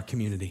Jesus to our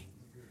community.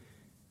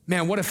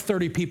 Man, what if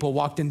 30 people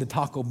walked into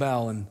Taco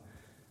Bell and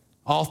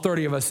all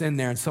 30 of us in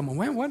there and someone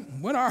went,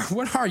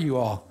 what are you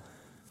all?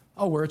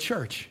 Oh, we're a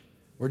church.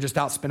 We're just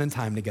out spending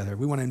time together.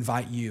 We want to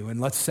invite you. And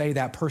let's say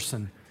that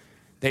person,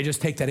 they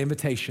just take that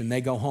invitation,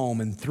 they go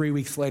home, and 3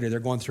 weeks later, they're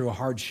going through a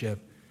hardship.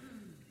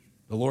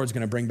 The Lord's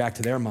going to bring back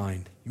to their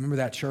mind. You remember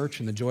that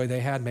church and the joy they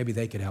had? Maybe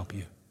they could help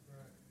you.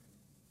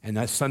 And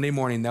that Sunday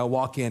morning, they'll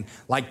walk in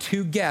like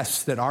 2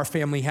 guests that our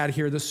family had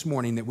here this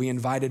morning that we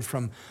invited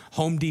from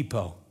Home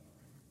Depot.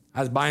 I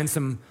was buying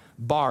some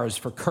bars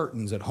for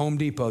curtains at Home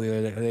Depot the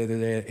other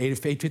day at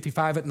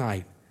 8:55 at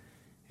night.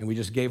 And we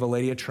just gave a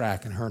lady a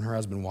tract, and her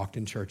husband walked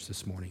in church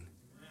this morning.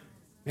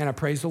 Man, I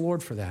praise the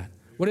Lord for that.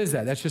 What is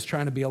that? That's just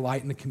trying to be a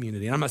light in the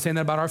community. And I'm not saying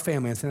that about our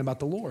family. I'm saying that about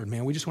the Lord,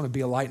 man. We just want to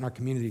be a light in our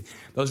community.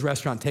 Those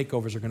restaurant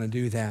takeovers are going to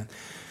do that.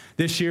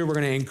 This year, we're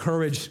going to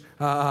encourage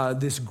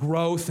this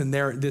growth and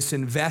this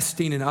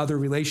investing in other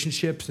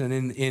relationships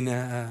and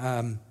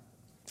in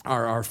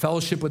our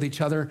fellowship with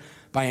each other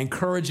by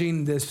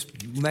encouraging this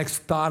next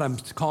thought I'm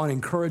calling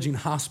encouraging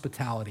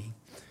hospitality.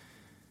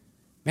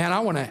 Man,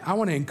 I want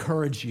to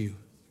encourage you.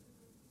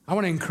 I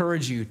want to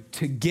encourage you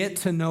to get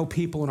to know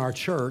people in our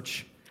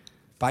church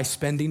by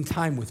spending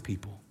time with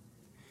people.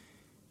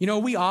 You know,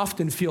 we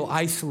often feel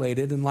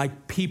isolated and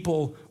like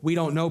people, we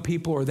don't know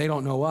people or they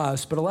don't know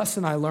us, but a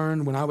lesson I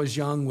learned when I was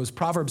young was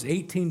Proverbs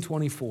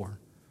 18:24.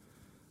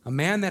 A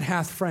man that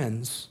hath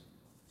friends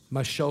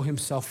must show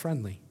himself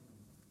friendly.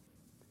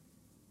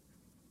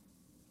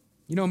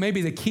 You know,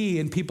 maybe the key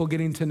in people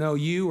getting to know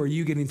you or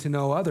you getting to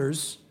know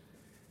others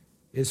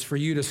is for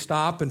you to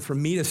stop and for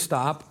me to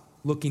stop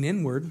looking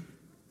inward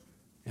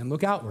and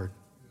look outward.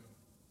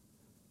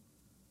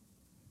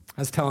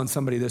 I was telling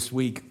somebody this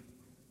week,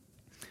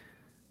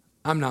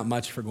 I'm not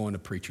much for going to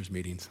preachers'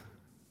 meetings.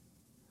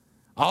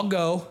 I'll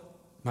go.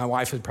 My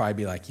wife would probably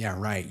be like, yeah,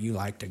 right, you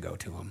like to go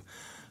to them.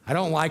 I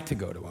don't like to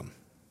go to them.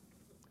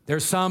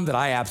 There's some that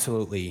I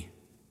absolutely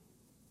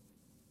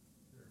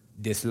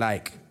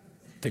dislike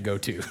to go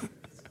to.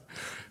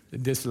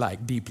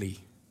 Dislike deeply.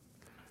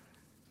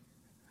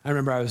 I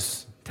remember I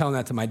was telling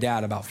that to my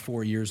dad about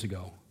 4 years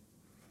ago.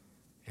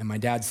 And my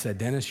dad said,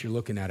 Dennis, you're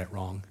looking at it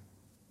wrong.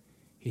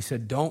 He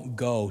said, don't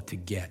go to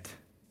get.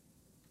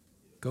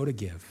 Go to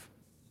give.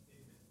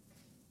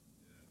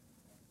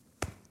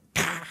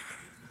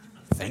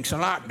 Thanks a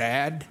lot,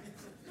 Dad.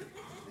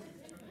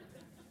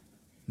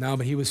 No,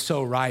 but he was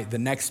so right. The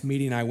next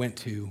meeting I went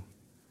to,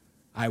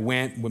 I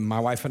went, when my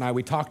wife and I,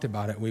 we talked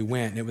about it. We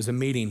went, and it was a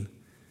meeting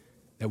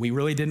that we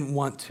really didn't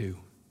want to.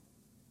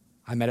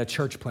 I met a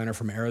church planter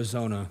from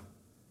Arizona,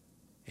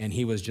 and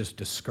he was just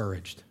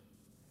discouraged.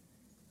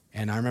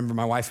 And I remember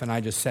my wife and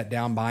I just sat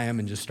down by him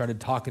and just started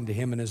talking to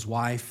him and his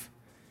wife.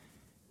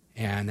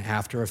 And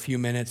after a few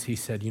minutes, he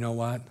said, you know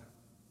what?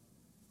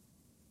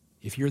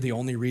 If you're the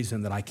only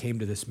reason that I came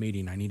to this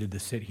meeting, I needed to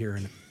sit here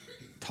and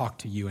talk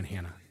to you and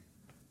Hannah.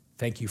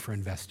 Thank you for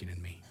investing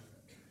in me.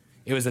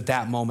 It was at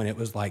that moment, it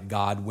was like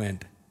God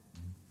went,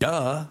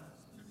 duh.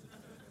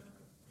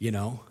 You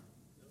know?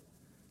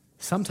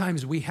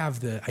 Sometimes we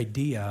have the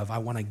idea of I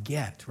want to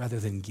get rather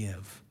than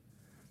give.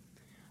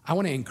 I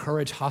want to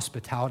encourage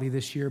hospitality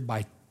this year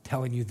by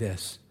telling you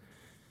this.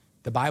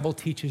 The Bible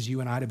teaches you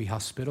and I to be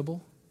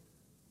hospitable.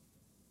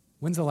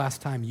 When's the last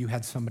time you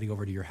had somebody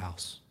over to your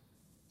house?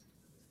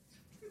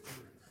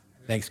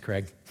 Thanks,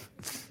 Craig.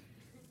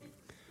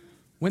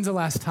 When's the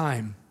last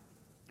time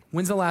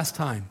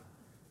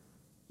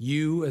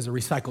you, as a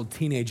recycled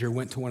teenager,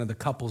 went to one of the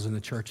couples in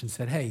the church and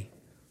said, hey,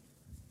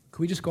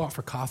 can we just go out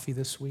for coffee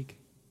this week?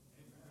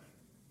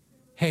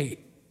 Hey,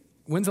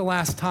 when's the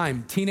last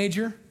time,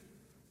 teenager,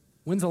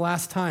 when's the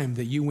last time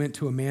that you went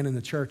to a man in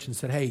the church and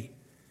said, hey,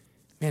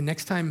 man,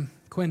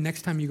 Quinn,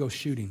 next time you go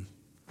shooting,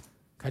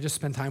 can I just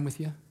spend time with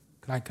you?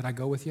 Could I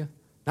go with you?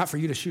 Not for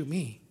you to shoot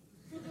me.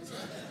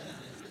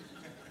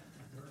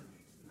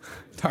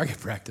 Target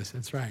practice,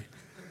 that's right.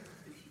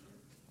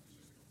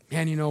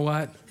 Man, you know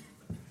what?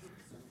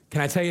 Can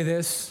I tell you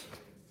this?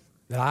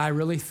 That I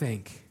really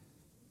think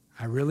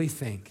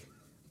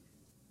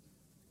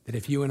that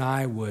if you and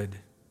I would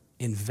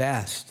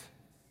invest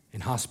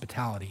in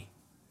hospitality,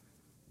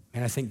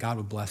 man, I think God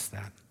would bless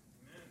that.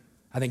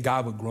 I think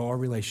God would grow our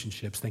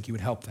relationships. I think he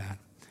would help that.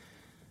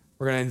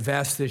 We're going to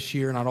invest this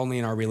year not only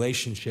in our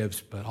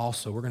relationships, but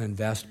also we're going to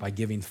invest by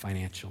giving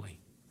financially.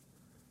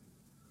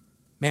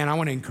 Man, I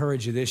want to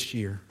encourage you this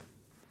year.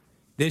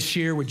 This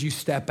year, would you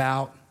step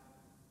out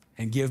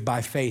and give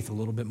by faith a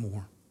little bit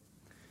more?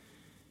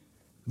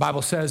 The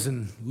Bible says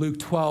in Luke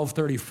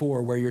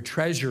 12:34, where your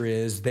treasure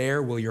is,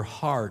 there will your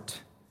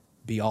heart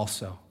be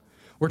also.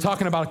 We're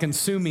talking about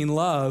consuming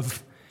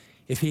love.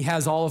 If he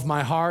has all of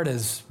my heart,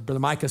 as Brother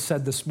Micah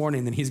said this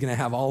morning, then he's going to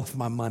have all of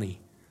my money.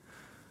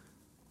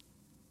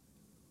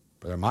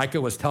 Brother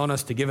Micah was telling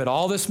us to give it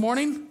all this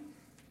morning.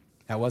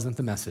 That wasn't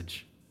the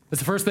message. That's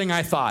the first thing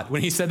I thought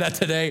when he said that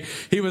today.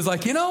 He was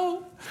like,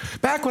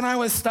 back when I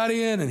was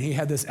studying, and he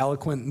had this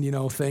eloquent,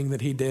 thing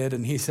that he did.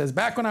 And he says,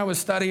 back when I was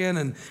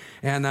studying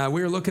and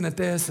we were looking at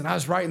this and I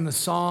was writing the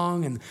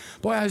song and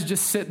boy, I was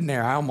just sitting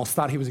there. I almost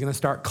thought he was going to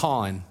start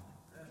cawing.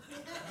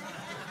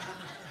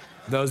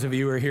 Those of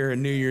you who are here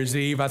on New Year's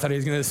Eve, I thought he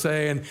was going to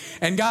say,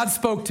 and God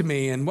spoke to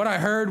me. And what I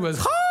heard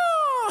was,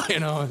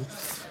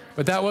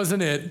 but that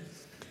wasn't it.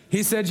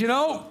 He said,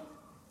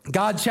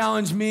 God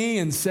challenged me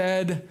and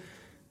said,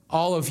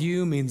 all of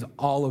you means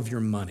all of your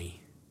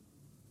money.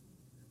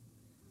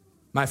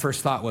 My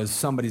first thought was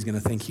somebody's going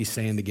to think he's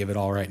saying to give it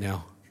all right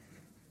now.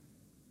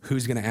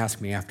 Who's going to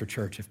ask me after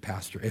church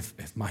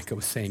if Micah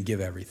was saying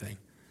give everything?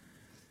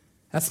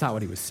 That's not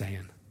what he was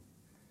saying.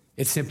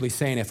 It's simply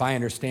saying if I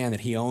understand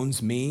that he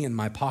owns me in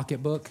my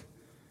pocketbook,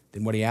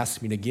 then what he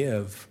asks me to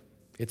give,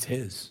 it's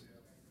his.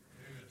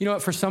 You know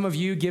what? For some of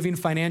you, giving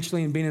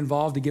financially and being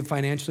involved to give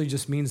financially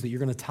just means that you're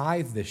going to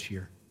tithe this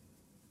year.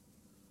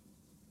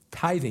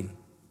 Tithing.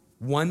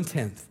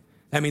 1/10.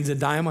 That means a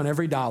dime on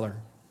every dollar.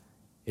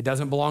 It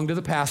doesn't belong to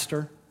the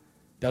pastor.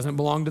 It doesn't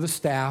belong to the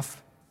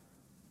staff.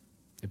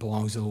 It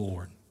belongs to the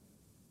Lord.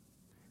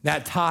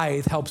 That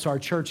tithe helps our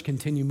church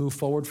continue to move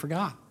forward for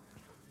God.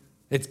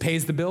 It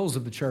pays the bills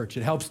of the church.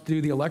 It helps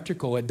do the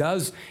electrical. It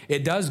does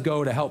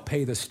go to help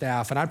pay the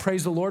staff. And I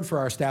praise the Lord for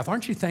our staff.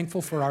 Aren't you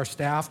thankful for our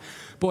staff?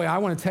 Boy, I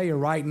want to tell you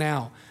right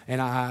now,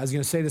 and I was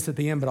going to say this at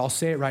the end, but I'll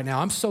say it right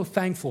now. I'm so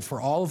thankful for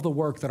all of the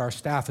work that our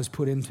staff has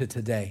put into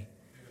today.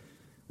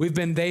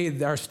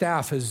 Our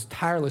staff has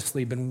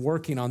tirelessly been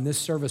working on this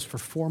service for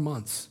 4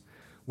 months,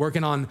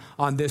 working on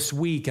this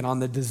week and on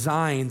the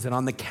designs and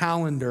on the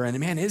calendar. And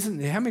man,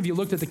 how many of you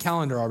looked at the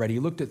calendar already?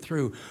 You looked it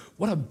through.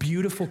 What a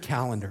beautiful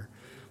calendar.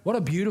 What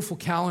a beautiful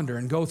calendar,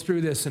 and go through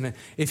this. And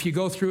if you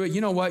go through it,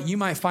 you know what? You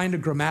might find a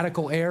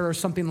grammatical error or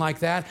something like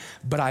that,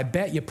 but I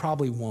bet you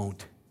probably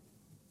won't.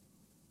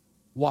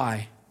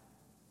 Why?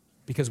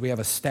 Because we have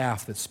a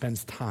staff that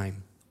spends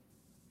time.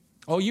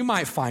 Oh, you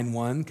might find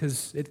one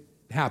because it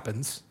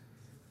happens.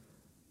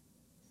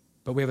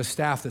 But we have a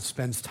staff that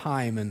spends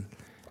time. And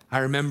I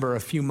remember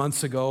a few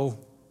months ago,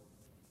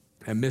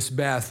 and Miss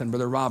Beth and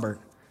Brother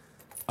Robert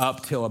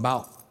up till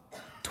about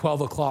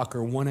 12 o'clock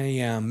or 1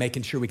 a.m.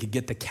 making sure we could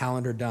get the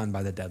calendar done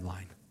by the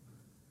deadline.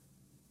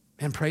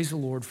 Man, praise the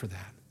Lord for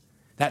that.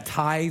 That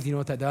tithe, you know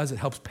what that does? It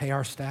helps pay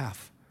our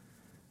staff.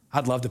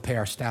 I'd love to pay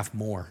our staff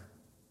more.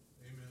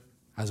 Amen.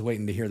 I was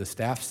waiting to hear the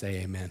staff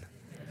say amen.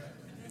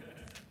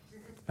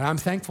 And I'm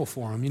thankful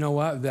for them. You know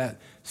what?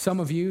 That some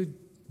of you,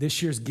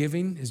 this year's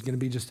giving is going to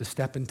be just a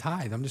step in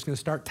tithe. I'm just going to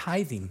start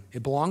tithing.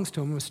 It belongs to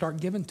them. I'm going to start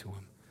giving to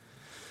them.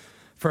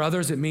 For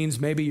others, it means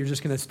maybe you're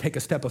just going to take a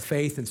step of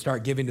faith and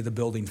start giving to the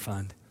building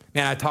fund.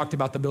 Man, I talked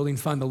about the building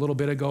fund a little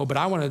bit ago, but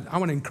I want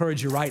to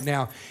encourage you right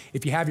now.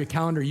 If you have your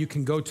calendar, you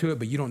can go to it,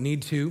 but you don't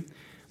need to.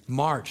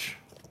 March.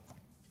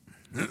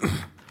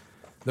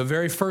 The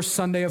very first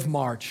Sunday of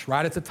March,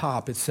 right at the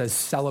top, it says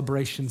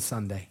Celebration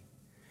Sunday.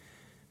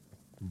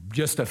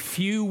 Just a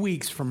few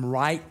weeks from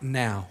right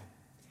now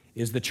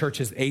is the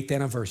church's 8th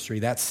anniversary.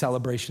 That's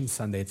Celebration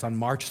Sunday. It's on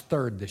March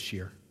 3rd this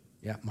year.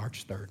 Yeah,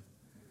 March 3rd.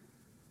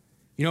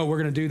 You know what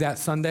we're going to do that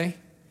Sunday?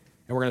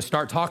 And we're going to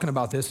start talking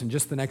about this in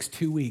just the next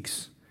 2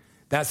 weeks.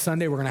 That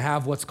Sunday, we're going to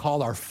have what's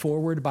called our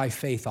Forward by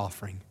Faith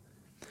offering.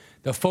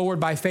 The Forward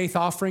by Faith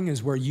offering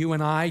is where you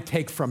and I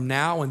take from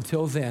now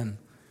until then,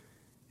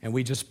 and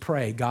we just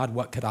pray, God,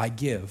 what could I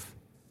give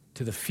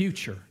to the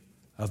future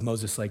of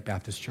Moses Lake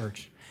Baptist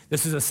Church?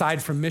 This is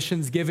aside from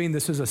missions giving.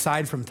 This is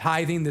aside from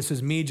tithing. This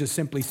is me just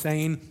simply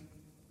saying,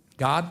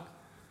 God,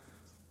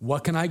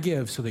 what can I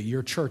give so that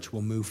your church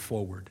will move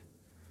forward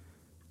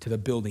to the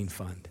building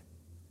fund?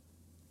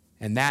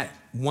 And that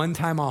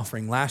one-time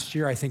offering, last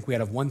year I think we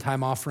had a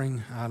one-time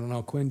offering. I don't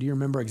know, Quinn, do you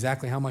remember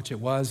exactly how much it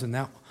was? And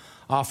that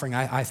offering,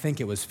 I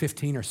think it was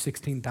 $15,000 or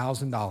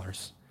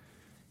 $16,000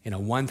 in a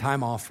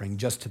one-time offering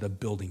just to the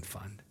building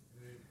fund.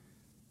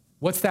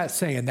 What's that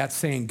saying? That's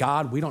saying,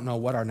 God, we don't know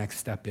what our next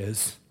step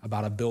is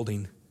about a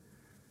building,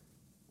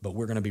 but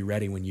we're going to be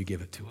ready when you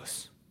give it to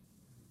us.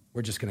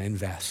 We're just going to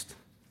invest.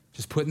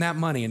 Just putting that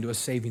money into a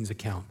savings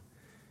account.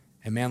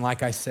 And man,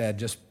 like I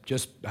said,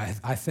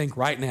 I think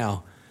right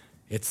now,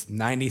 it's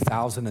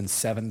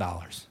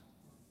 $90,007.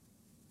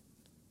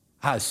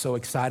 I was so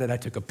excited. I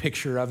took a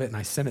picture of it and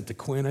I sent it to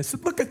Quinn. I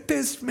said, look at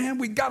this, man.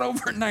 We got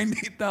over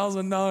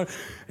 $90,000.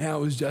 And it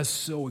was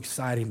just so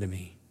exciting to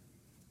me.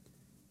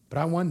 But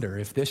I wonder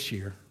if this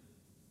year,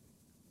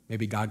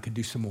 maybe God could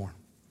do some more.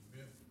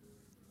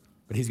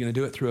 But he's going to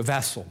do it through a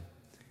vessel.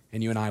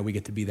 And you and I, we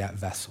get to be that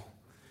vessel.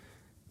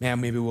 Man,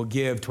 maybe we'll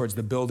give towards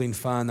the building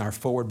fund, our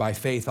Forward by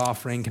Faith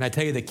offering. Can I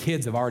tell you, the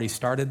kids have already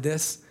started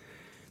this?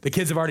 The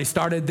kids have already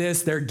started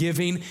this. They're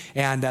giving,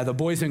 and the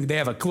boys, they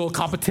have a little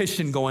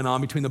competition going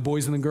on between the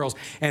boys and the girls.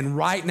 And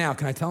right now,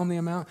 can I tell them the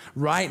amount?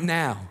 Right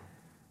now,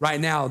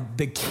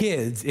 the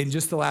kids in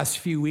just the last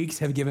few weeks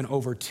have given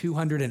over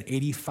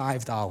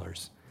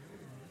 $285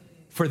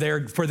 for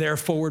their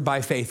Forward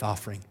by Faith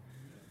offering.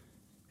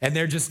 And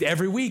they're just,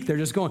 every week, they're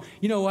just going,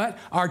 you know what?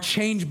 Our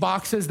change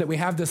boxes that we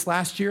have this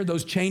last year,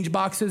 those change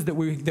boxes that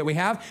we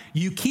have,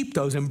 you keep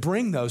those and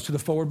bring those to the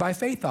Forward by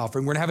Faith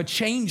offering. We're going to have a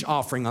change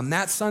offering on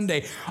that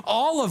Sunday.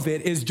 All of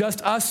it is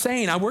just us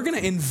saying, we're going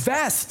to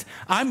invest.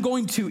 I'm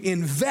going to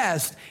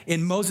invest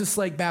in Moses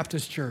Lake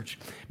Baptist Church.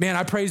 Man,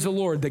 I praise the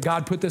Lord that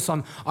God put this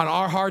on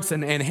our hearts,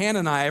 and Hannah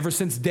and I, ever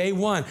since day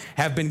one,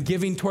 have been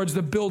giving towards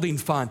the building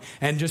fund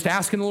and just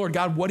asking the Lord,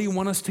 God, what do you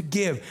want us to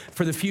give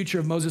for the future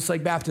of Moses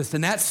Lake Baptist?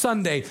 And that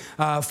Sunday,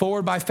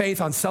 Forward by Faith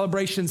on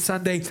Celebration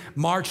Sunday,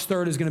 March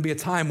 3rd is going to be a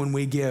time when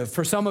we give.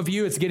 For some of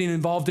you, it's getting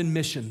involved in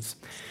missions.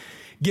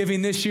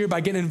 Giving this year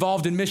by getting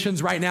involved in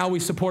missions. Right now,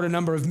 we support a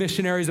number of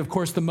missionaries. Of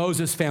course, the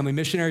Moses family,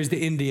 missionaries to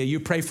India. You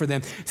pray for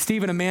them.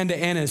 Steve and Amanda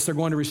Ennis, they're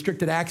going to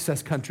restricted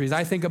access countries.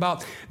 I think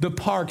about the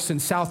Parks in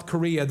South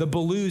Korea, the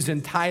Balus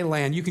in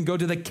Thailand. You can go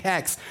to the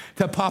Keks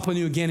to Papua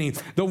New Guinea,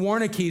 the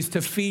Warnickis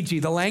to Fiji,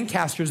 the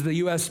Lancasters of the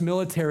U.S.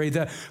 military,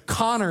 the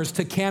Connors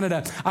to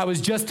Canada. I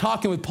was just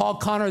talking with Paul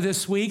Connor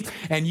this week,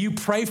 and you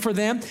pray for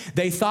them.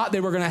 They thought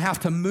they were going to have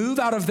to move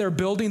out of their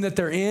building that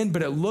they're in,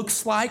 but it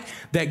looks like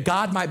that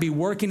God might be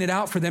working it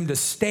out for them to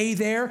stay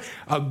there.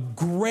 A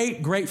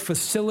great, great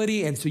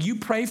facility. And so you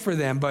pray for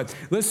them. But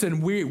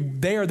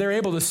listen, they're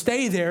able to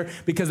stay there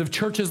because of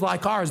churches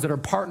like ours that are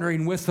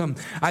partnering with them.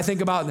 I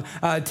think about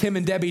Tim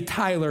and Debbie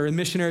Tyler and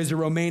missionaries to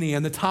Romania,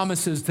 and the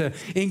Thomases to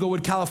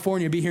Inglewood,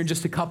 California, be here in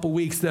just a couple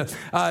weeks. The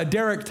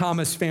Derek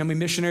Thomas family,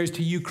 missionaries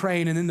to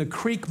Ukraine, and then the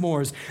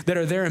Creekmores that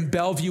are there in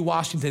Bellevue,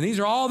 Washington. These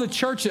are all the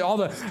churches, all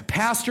the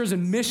pastors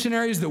and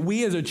missionaries that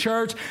we as a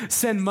church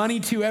send money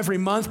to every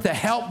month to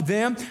help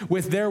them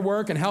with their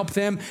work and help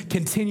them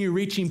continue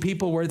reaching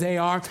people where they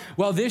are.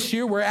 Well, this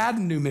year we're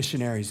adding new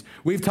missionaries.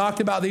 We've talked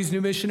about these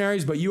new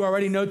missionaries, but you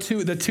already know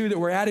the two that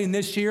we're adding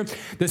this year.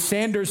 The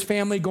Sanders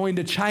family going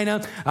to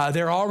China.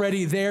 They're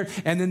already there.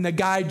 And then the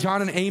guy,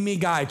 John and Amy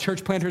Guy,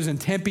 church planters in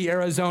Tempe,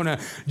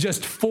 Arizona,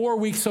 just 4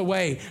 weeks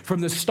away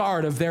from the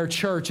start of their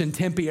church in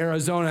Tempe,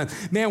 Arizona.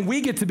 Man, we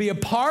get to be a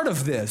part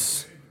of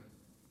this,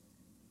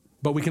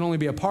 but we can only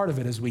be a part of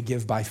it as we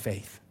give by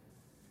faith.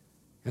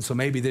 And so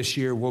maybe this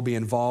year we'll be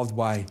involved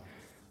by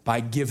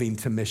giving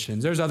to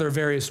missions. There's other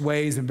various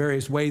ways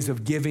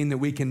of giving that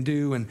we can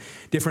do and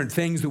different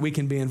things that we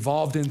can be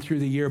involved in through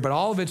the year, but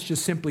all of it's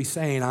just simply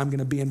saying, I'm going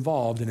to be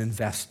involved in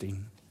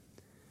investing.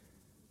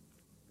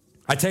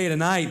 I tell you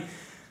tonight,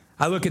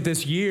 I look at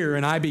this year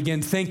and I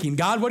begin thinking,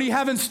 God, what do you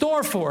have in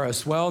store for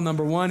us? Well,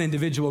 number one,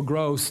 individual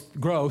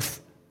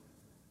growth.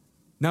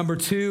 Number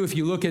two, if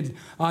you look at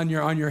on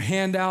your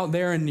handout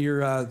there in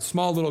your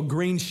small little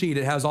green sheet,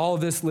 it has all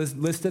of this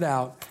listed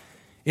out.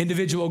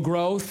 Individual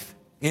growth,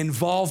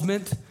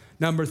 involvement.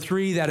 Number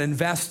three, that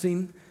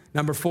investing.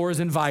 Number four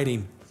is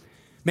inviting.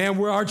 Man,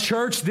 we're our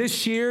church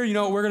this year. You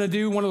know what we're going to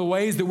do? One of the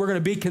ways that we're going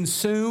to be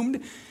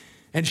consumed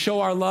and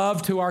show our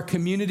love to our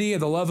community,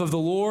 the love of the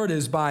Lord,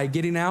 is by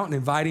getting out and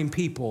inviting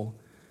people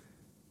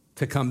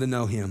to come to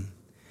know him.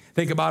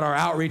 Think about our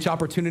outreach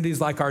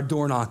opportunities like our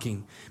door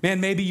knocking.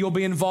 Man, maybe you'll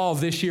be involved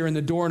this year in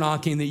the door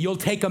knocking, that you'll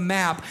take a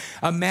map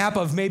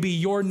of maybe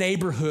your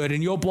neighborhood,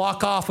 and you'll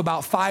block off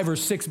about 5 or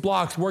 6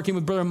 blocks working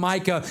with Brother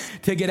Micah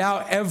to get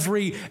out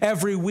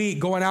every week,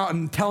 going out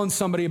and telling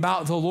somebody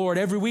about the Lord.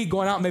 Every week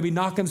going out and maybe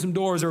knocking some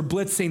doors or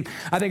blitzing.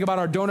 I think about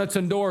our Donuts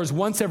and Doors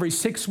once every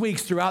 6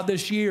 weeks throughout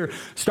this year,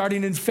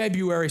 starting in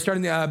February,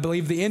 I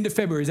believe the end of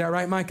February. Is that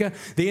right, Micah?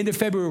 The end of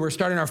February, we're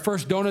starting our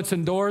first Donuts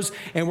and Doors,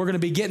 and we're going to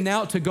be getting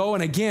out to go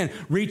and again,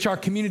 reach our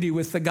community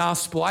with the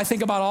gospel. I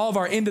think about all of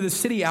our into the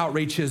city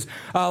outreaches,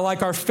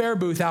 like our Fair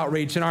Booth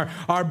outreach and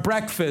our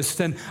breakfast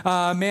and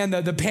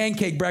the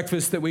pancake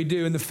breakfast that we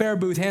do and the Fair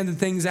Booth handing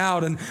things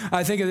out. And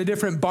I think of the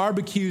different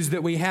barbecues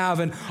that we have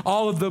and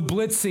all of the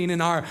blitzing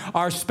and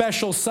our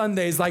special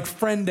Sundays like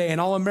Friend Day and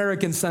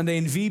All-American Sunday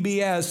and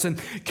VBS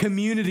and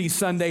Community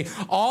Sunday.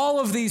 All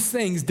of these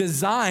things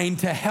designed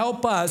to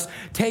help us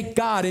take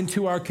God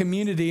into our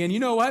community. And you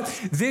know what?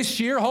 This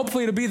year,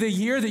 hopefully it'll be the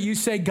year that you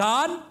say,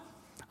 God,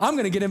 I'm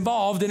going to get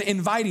involved in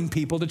inviting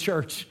people to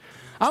church.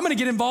 I'm going to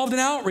get involved in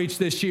outreach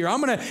this year. I'm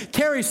going to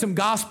carry some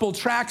gospel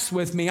tracts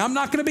with me. I'm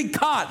not going to be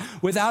caught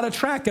without a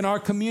tract in our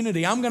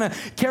community. I'm going to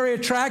carry a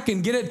tract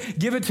and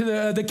give it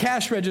to the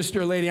cash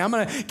register lady. I'm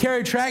going to carry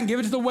a tract and give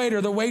it to the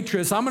waiter, the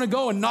waitress. I'm going to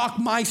go and knock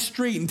my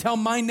street and tell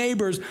my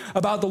neighbors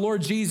about the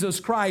Lord Jesus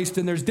Christ.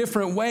 And there's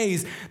different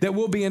ways that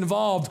we'll be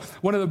involved.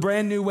 One of the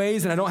brand new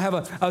ways, and I don't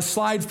have a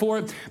slide for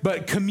it,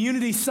 but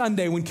Community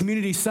Sunday. When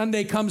Community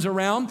Sunday comes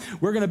around,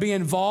 we're going to be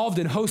involved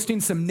in hosting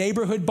some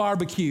neighborhood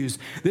barbecues.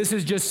 This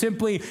is just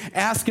simply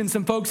asking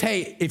some folks,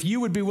 hey, if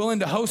you would be willing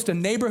to host a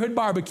neighborhood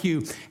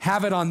barbecue,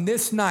 have it on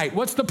this night.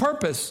 What's the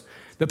purpose?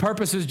 The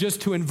purpose is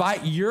just to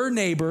invite your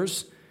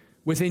neighbors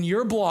within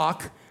your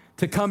block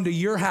to come to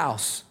your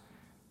house.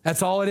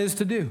 That's all it is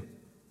to do.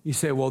 You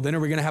say, well, then are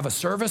we going to have a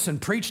service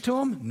and preach to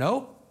them?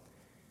 No.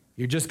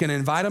 You're just going to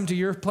invite them to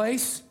your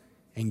place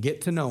and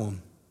get to know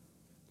them.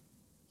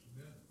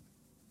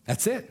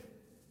 That's it.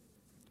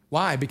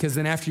 Why? Because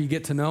then after you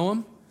get to know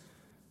them,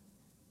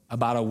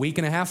 about a week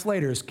and a half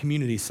later is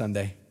Community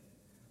Sunday.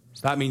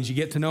 So that means you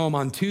get to know them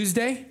on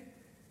Tuesday.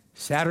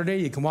 Saturday,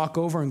 you can walk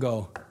over and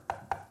go,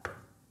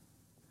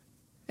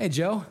 hey,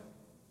 Joe,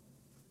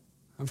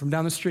 I'm from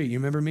down the street. You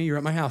remember me? You're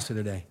at my house here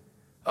today.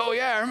 Oh,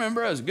 yeah, I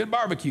remember. It was a good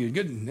barbecue.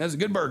 That was a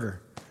good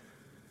burger.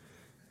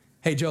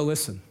 Hey, Joe,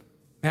 listen.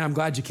 Man, I'm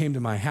glad you came to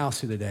my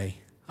house here today.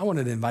 I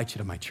wanted to invite you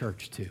to my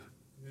church, too.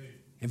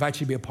 Invite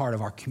you to be a part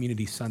of our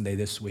Community Sunday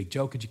this week.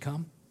 Joe, could you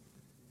come?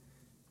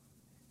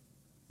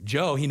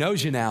 Joe, he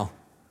knows you now.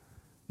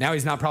 Now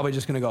he's not probably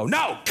just going to go,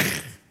 no.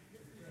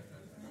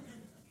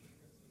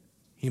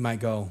 He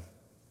might go,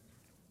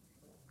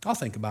 I'll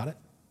think about it.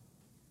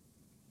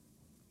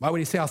 Why would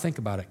he say, I'll think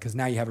about it? Because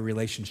now you have a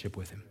relationship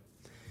with him.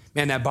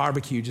 Man, that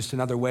barbecue, just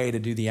another way to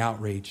do the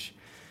outreach.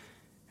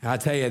 And I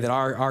tell you that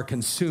our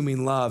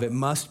consuming love, it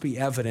must be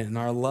evident in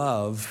our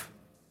love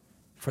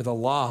for the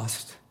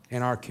lost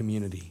in our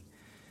community.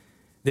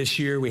 This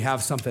year we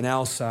have something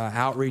else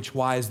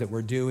outreach-wise that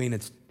we're doing.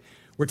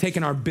 We're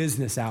taking our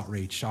business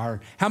outreach.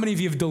 How many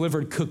of you have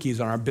delivered cookies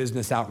on our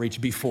business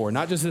outreach before?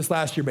 Not just this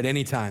last year, but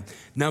any time.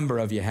 Number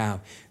of you have.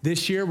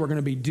 This year, we're going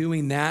to be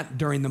doing that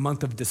during the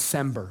month of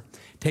December.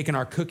 Taking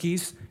our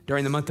cookies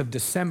during the month of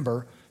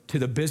December to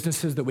the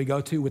businesses that we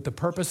go to with the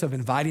purpose of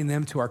inviting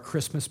them to our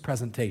Christmas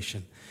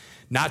presentation.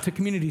 Not to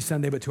Community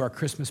Sunday, but to our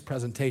Christmas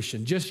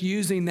presentation. Just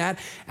using that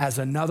as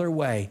another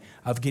way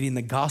of getting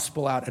the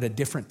gospel out at a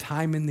different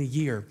time in the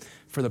year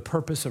for the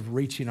purpose of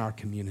reaching our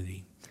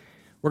community.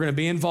 We're going to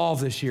be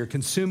involved this year,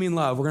 consuming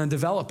love. We're going to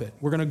develop it.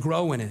 We're going to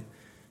grow in it.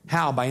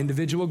 How? By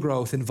individual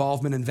growth,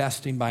 involvement,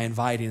 investing, by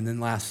inviting, and then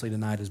lastly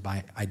tonight is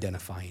by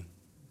identifying.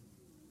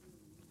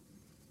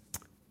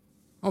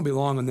 I won't be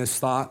long on this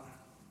thought.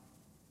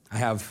 I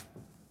have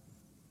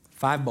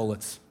 5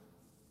 bullets,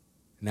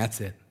 and that's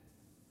it.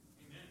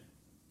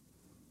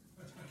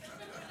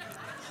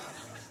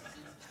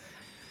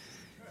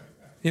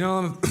 You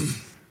know,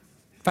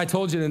 if I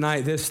told you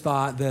tonight this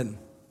thought that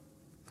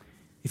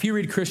if you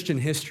read Christian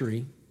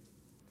history,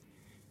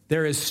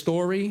 there is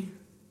story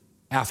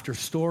after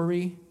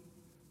story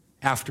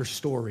after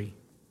story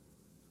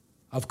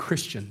of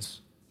Christians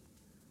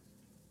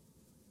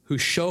who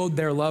showed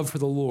their love for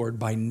the Lord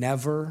by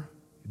never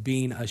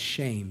being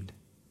ashamed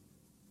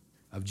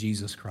of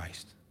Jesus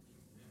Christ.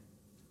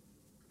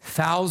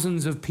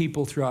 Thousands of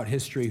people throughout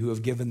history who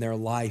have given their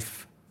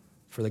life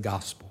for the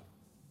gospel.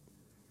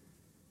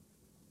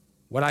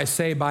 What I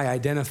say by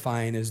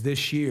identifying is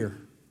this year,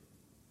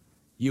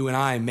 you and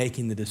I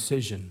making the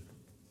decision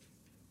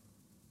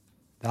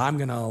that I'm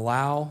going to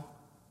allow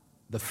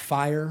the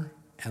fire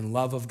and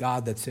love of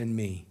God that's in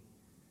me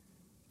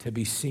to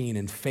be seen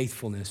in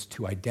faithfulness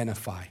to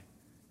identify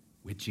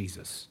with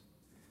Jesus.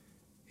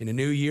 In a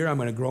new year, I'm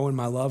going to grow in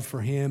my love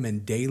for him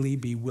and daily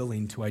be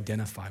willing to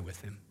identify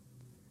with him.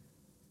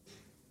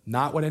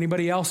 Not what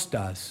anybody else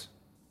does.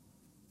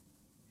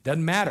 It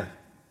doesn't matter.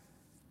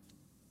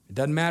 It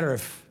doesn't matter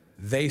if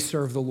they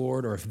serve the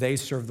Lord, or if they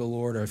serve the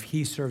Lord, or if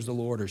he serves the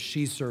Lord, or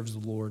she serves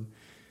the Lord.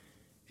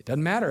 It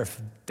doesn't matter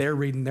if they're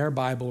reading their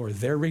Bible, or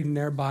they're reading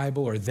their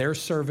Bible, or they're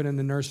serving in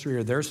the nursery,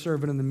 or they're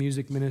serving in the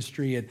music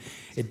ministry.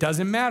 It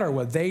doesn't matter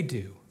what they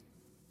do.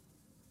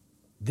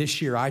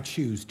 This year, I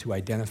choose to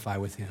identify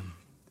with him.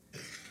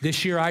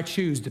 This year, I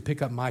choose to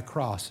pick up my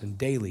cross and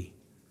daily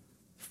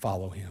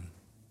follow him.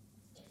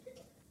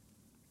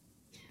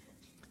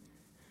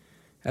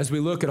 As we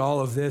look at all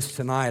of this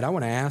tonight, I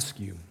want to ask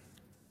you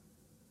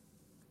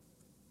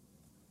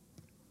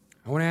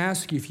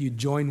if you'd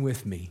join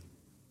with me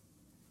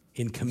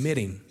in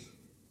committing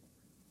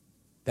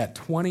that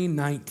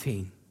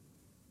 2019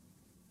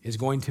 is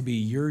going to be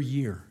your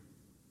year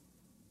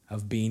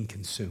of being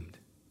consumed.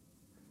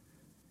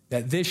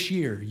 That this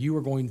year you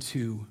are going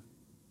to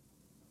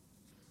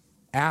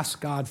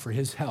ask God for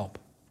his help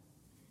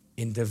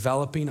in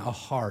developing a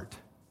heart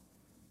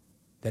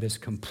that is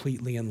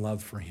completely in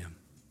love for him.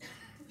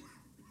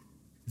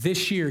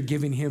 This year,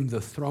 giving him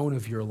the throne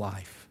of your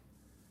life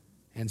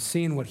and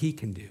seeing what he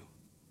can do.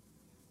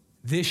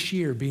 This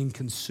year, being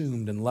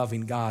consumed and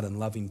loving God and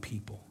loving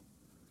people.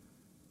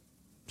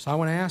 So I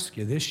want to ask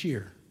you, this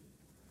year,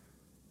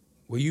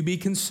 will you be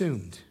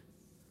consumed,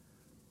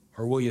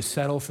 or will you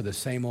settle for the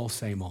same old,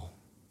 same old?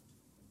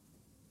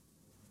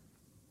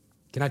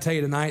 Can I tell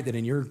you tonight that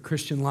in your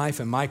Christian life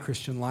and my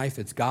Christian life,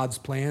 it's God's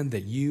plan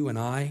that you and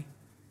I,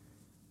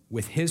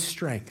 with his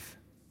strength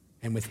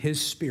and with his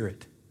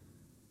spirit,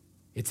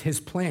 it's his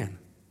plan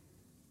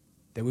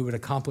that we would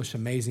accomplish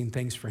amazing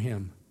things for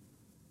him.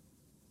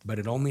 But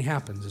it only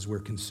happens as we're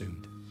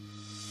consumed.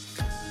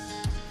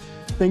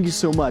 Thank you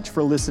so much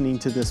for listening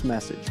to this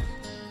message.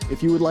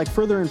 If you would like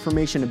further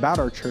information about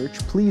our church,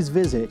 please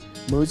visit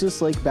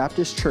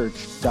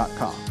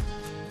moseslakebaptistchurch.com.